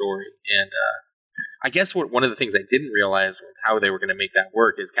story. And I guess one of the things I didn't realize with how they were going to make that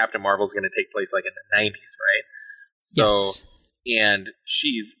work is Captain Marvel's going to take place like in the 90s, right? So, yes. And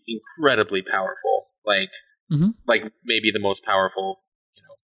she's incredibly powerful, like maybe the most powerful,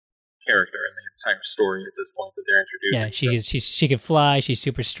 character in the entire story at this point that they're introducing. Yeah, she can fly. She's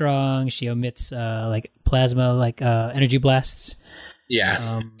super strong. She emits like plasma, like energy blasts.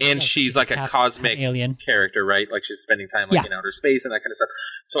 Yeah, and she's like a cosmic alien character, right? Like she's spending time in outer space and that kind of stuff.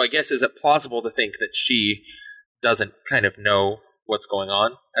 So I guess, is it plausible to think that she doesn't kind of know what's going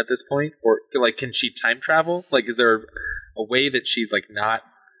on at this point? Or like, can she time travel? Like, is there a way that she's like not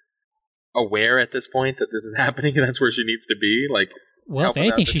aware at this point that this is happening and that's where she needs to be? Like, well, if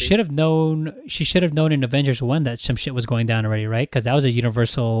anything, she should have known. She should have known in Avengers 1 that some shit was going down already, right? Because that was a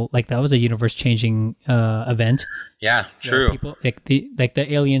universe-changing event. Yeah, true. People like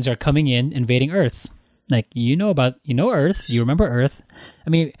the aliens are coming in, invading Earth. Like Earth. You remember Earth. I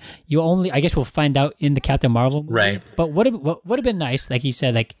mean, I guess we'll find out in the Captain Marvel movie. Right. But what would have been nice, like you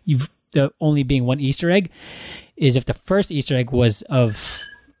said, like the only being one Easter egg, is if the first Easter egg was of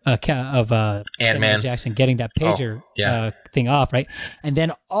Ant-Man Samuel Jackson getting that pager thing off, right? And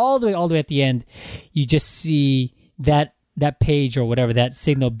then all the way at the end, you just see that page or whatever, that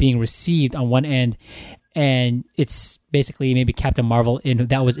signal being received on one end, and it's basically maybe Captain Marvel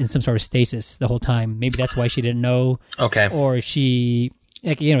that was in some sort of stasis the whole time. Maybe that's why she didn't know. Okay. Or she,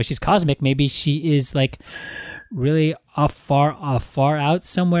 she's cosmic. Maybe she is like really far out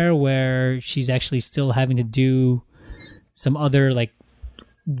somewhere where she's actually still having to do some other like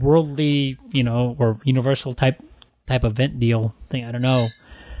worldly, or universal type event deal thing. I don't know,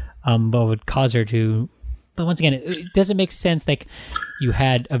 but would cause her to. But once again, it doesn't make sense. Like, you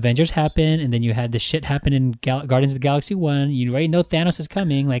had Avengers happen, and then you had the shit happen in Guardians of the Galaxy 1. You already know Thanos is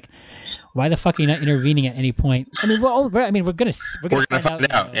coming. Like, why the fuck are you not intervening at any point? I mean, we're gonna find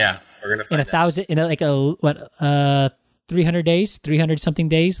out. Yeah, we're gonna find out. 300 days, 300 something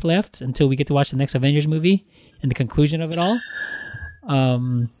days left until we get to watch the next Avengers movie and the conclusion of it all.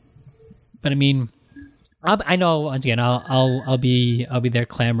 But I mean, I know once again, I'll be there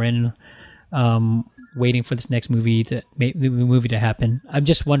clamoring, waiting for this next movie to happen. I'm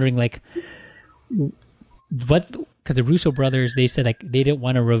just wondering, like, what? Because the Russo brothers, they said like they didn't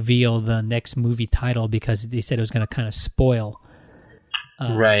want to reveal the next movie title because they said it was going to kind of spoil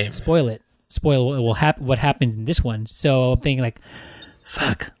what happened in this one. So I'm thinking like,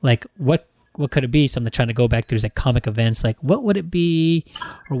 fuck, like what could it be? Something trying to go back through like comic events, like what would it be,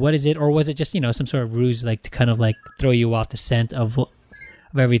 or what is it, or was it just some sort of ruse, like to kind of like throw you off the scent of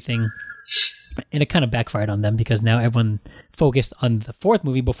everything? And it kind of backfired on them because now everyone focused on the fourth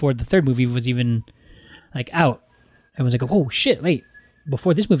movie before the third movie was even like out. Everyone's like, oh shit, wait.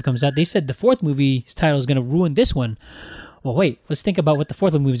 Before this movie comes out, they said the fourth movie's title is going to ruin this one. Well, wait, let's think about what the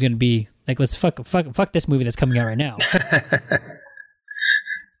fourth movie is going to be. Like, let's fuck this movie that's coming out right now.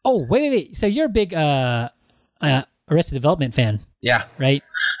 Oh, wait. So you're a big Arrested Development fan. Yeah. Right?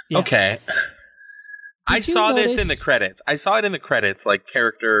 Yeah. Okay. I saw this in the credits. I saw it in the credits, like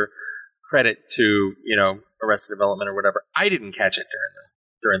character credit to, Arrested Development or whatever. I didn't catch it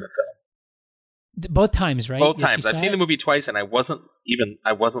during the film. Both times, right? Both times. I've seen the movie twice, and I wasn't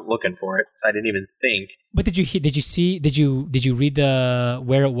looking for it, so I didn't even think. But did you read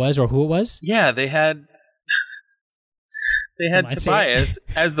where it was or who it was? Yeah, they had Tobias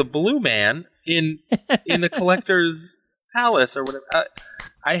as the blue man in the collector's palace or whatever.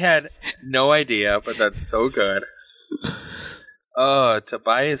 I had no idea, but that's so good. Oh,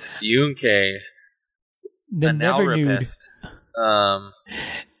 Tobias Funke, the never nude.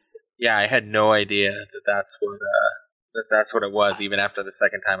 Yeah, I had no idea that's what it was. Even after the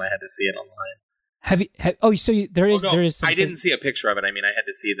second time, I had to see it online. There is. I didn't see a picture of it. I mean, I had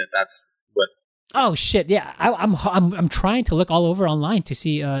to see that's what. Oh shit! Yeah, I'm trying to look all over online to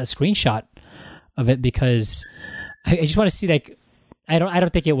see a screenshot of it because I just want to see like I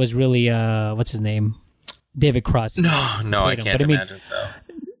don't think it was really what's his name, David Cross. No, I can't imagine so.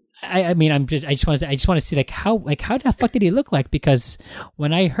 I just want to see like how the fuck did he look like? Because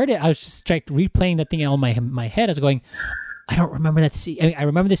when I heard it, I was just like replaying that thing on my head. I was going, I don't remember that scene. I mean, I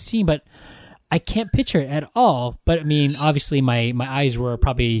remember the scene, but I can't picture it at all. But I mean, obviously, my eyes were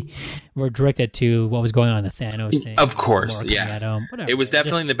directed to what was going on in the Thanos thing. Of course, yeah. It was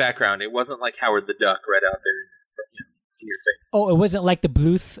definitely in the background. It wasn't like Howard the Duck right out there in your face. Oh, it wasn't like the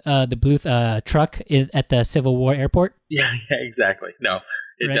Bluth truck at the Civil War airport. Yeah, exactly. No.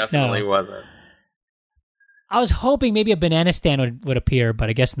 It definitely wasn't. I was hoping maybe a banana stand would appear, but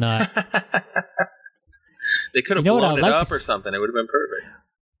I guess not. They could have blown it up or something. It would have been perfect.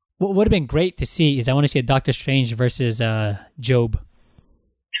 What would have been great to see is I want to see a Doctor Strange versus Job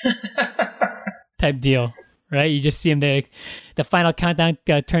type deal, right? You just see him there. The final countdown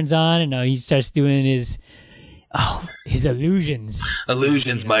turns on, and he starts doing his illusions.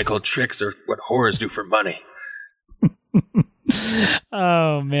 Illusions, Michael. Tricks are what horrors do for money.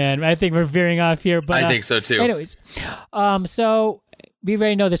 Oh man, I think we're veering off here, but I think so too. Anyways, so we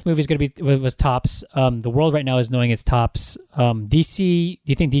already know this movie is going to be was tops. The world right now is knowing it's tops. DC, do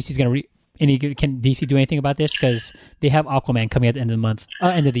you think DC is going to can DC do anything about this? Because they have Aquaman coming at the end of the month,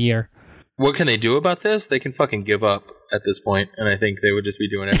 end of the year. What can they do about this? They can fucking give up at this point, and I think they would just be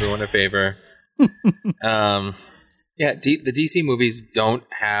doing everyone a favor. The DC movies don't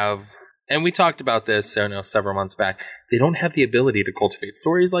have. And we talked about this several months back. They don't have the ability to cultivate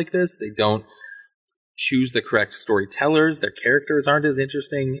stories like this. They don't choose the correct storytellers. Their characters aren't as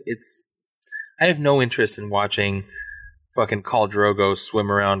interesting. I have no interest in watching fucking Khal Drogo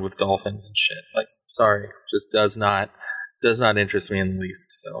swim around with dolphins and shit. Like, sorry, just does not interest me in the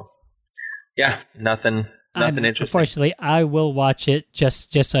least. So, yeah, nothing interesting. Unfortunately, I will watch it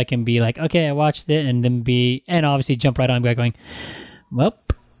just so I can be like, okay, I watched it, and then and obviously jump right on going, well.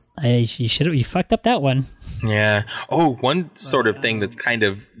 You fucked up that one. Yeah. Oh, one sort of thing that's kind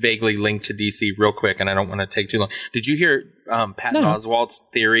of vaguely linked to DC real quick, and I don't want to take too long. Did you hear Patton Oswalt's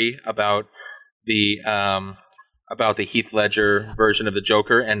theory about the Heath Ledger version of the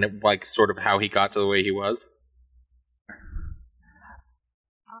Joker and like sort of how he got to the way he was?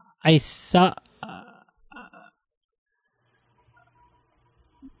 I saw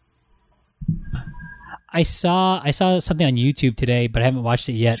something on YouTube today, but I haven't watched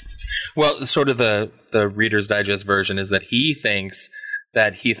it yet. Well, sort of the Reader's Digest version is that he thinks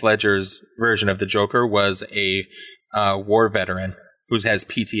that Heath Ledger's version of the Joker was a war veteran who has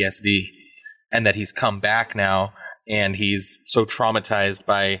PTSD, and that he's come back now, and he's so traumatized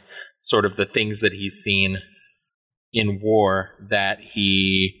by sort of the things that he's seen in war that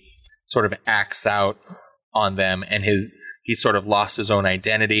he sort of acts out on them, and he sort of lost his own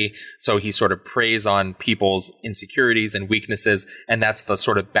identity, so he sort of preys on people's insecurities and weaknesses, and that's the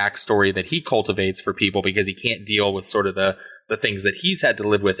sort of backstory that he cultivates for people because he can't deal with sort of the things that he's had to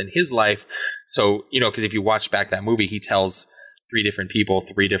live with in his life. So, because if you watch back that movie, he tells three different people,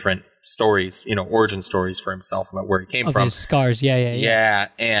 three different stories, origin stories for himself about where he came from. His scars, yeah.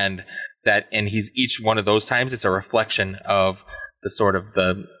 And he's each one of those times, it's a reflection of the sort of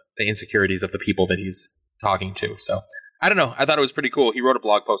the insecurities of the people that he's talking to. So I don't know. I thought it was pretty cool. He wrote a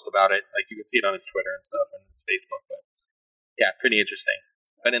blog post about it. Like you can see it on his Twitter and stuff and his Facebook. But yeah, pretty interesting.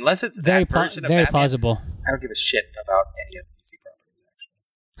 But unless it's very that version of very Batman, plausible. I don't give a shit about any of the DC properties,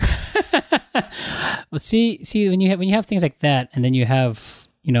 actually. Well, see, when you have things like that, and then you have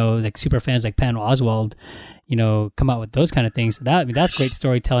like super fans like Patton Oswalt, come out with those kind of things. That's great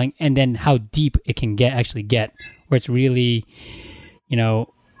storytelling, and then how deep it can actually get, where it's really, it can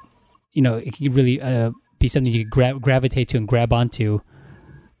really be something you could gravitate to and grab onto,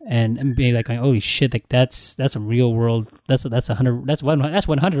 and be like, holy shit, like that's a real world. That's 100. That's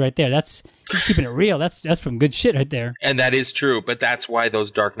 100 right there. That's just keeping it real. That's some good shit right there. And that is true, but that's why those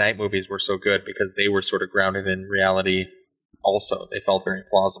Dark Knight movies were so good, because they were sort of grounded in reality. Also, they felt very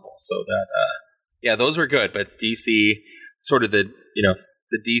plausible. So that, yeah, those were good. But DC, sort of the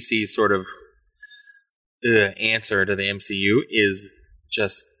DC sort of answer to the MCU is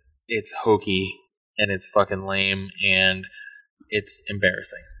just, it's hokey and it's fucking lame and it's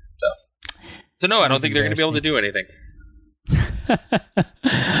embarrassing. So no, I don't think they're going to be able to do anything.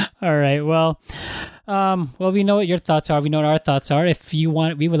 All right. Well, we know what your thoughts are. We know what our thoughts are. If you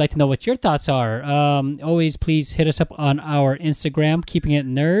want, we would like to know what your thoughts are. Always please hit us up on our Instagram, Keeping It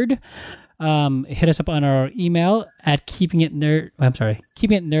Nerd. Hit us up on our email at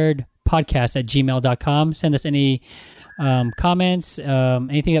keepingitnerdpodcast@gmail.com. Send us any comments,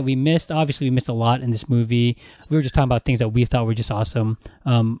 anything that we missed. Obviously, we missed a lot in this movie. We were just talking about things that we thought were just awesome.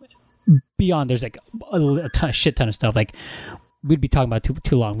 Beyond, there's like a shit ton of stuff. Like, we'd be talking about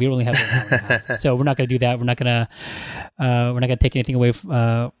too long. We only have an hour and a half, so we're not going to do that. We're not going to take anything away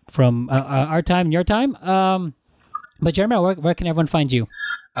from our time and your time. But Jeremiah, where can everyone find you?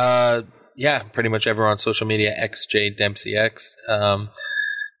 Yeah, pretty much everyone on social media, XJDempseyX.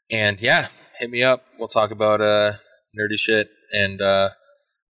 And yeah, hit me up. We'll talk about nerdy shit and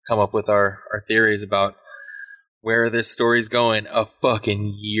come up with our theories about where this story's going a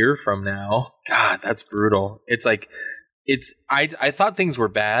fucking year from now. God, that's brutal. It's like, I thought things were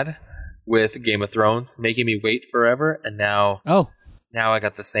bad with Game of Thrones, making me wait forever, and now I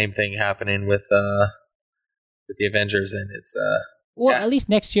got the same thing happening with the Avengers, and it's at least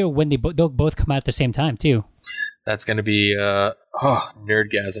next year when they'll both come out at the same time too. That's gonna be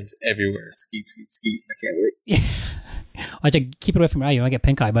nerdgasms everywhere. Skeet, skeet, skeet. I can't wait. Watch it, keep it away from you. I get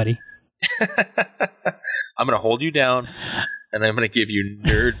pink eye, buddy. I'm gonna hold you down, and I'm gonna give you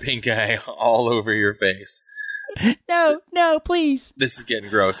nerd pink eye all over your face. No, please. This is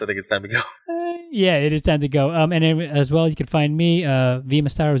getting gross. I think it's time to go. Yeah, it is time to go. And then as well, you can find me,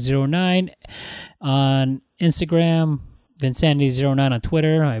 vmastaro09 on Instagram, Vinsanity09 on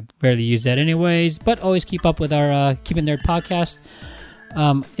Twitter. I barely use that anyways, but always keep up with our Keeping Nerd podcast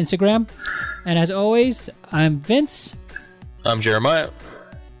Instagram. And as always, I'm Vince. I'm Jeremiah.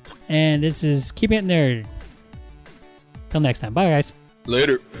 And this is Keeping It Nerd. Till next time. Bye, guys.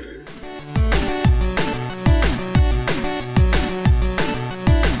 Later.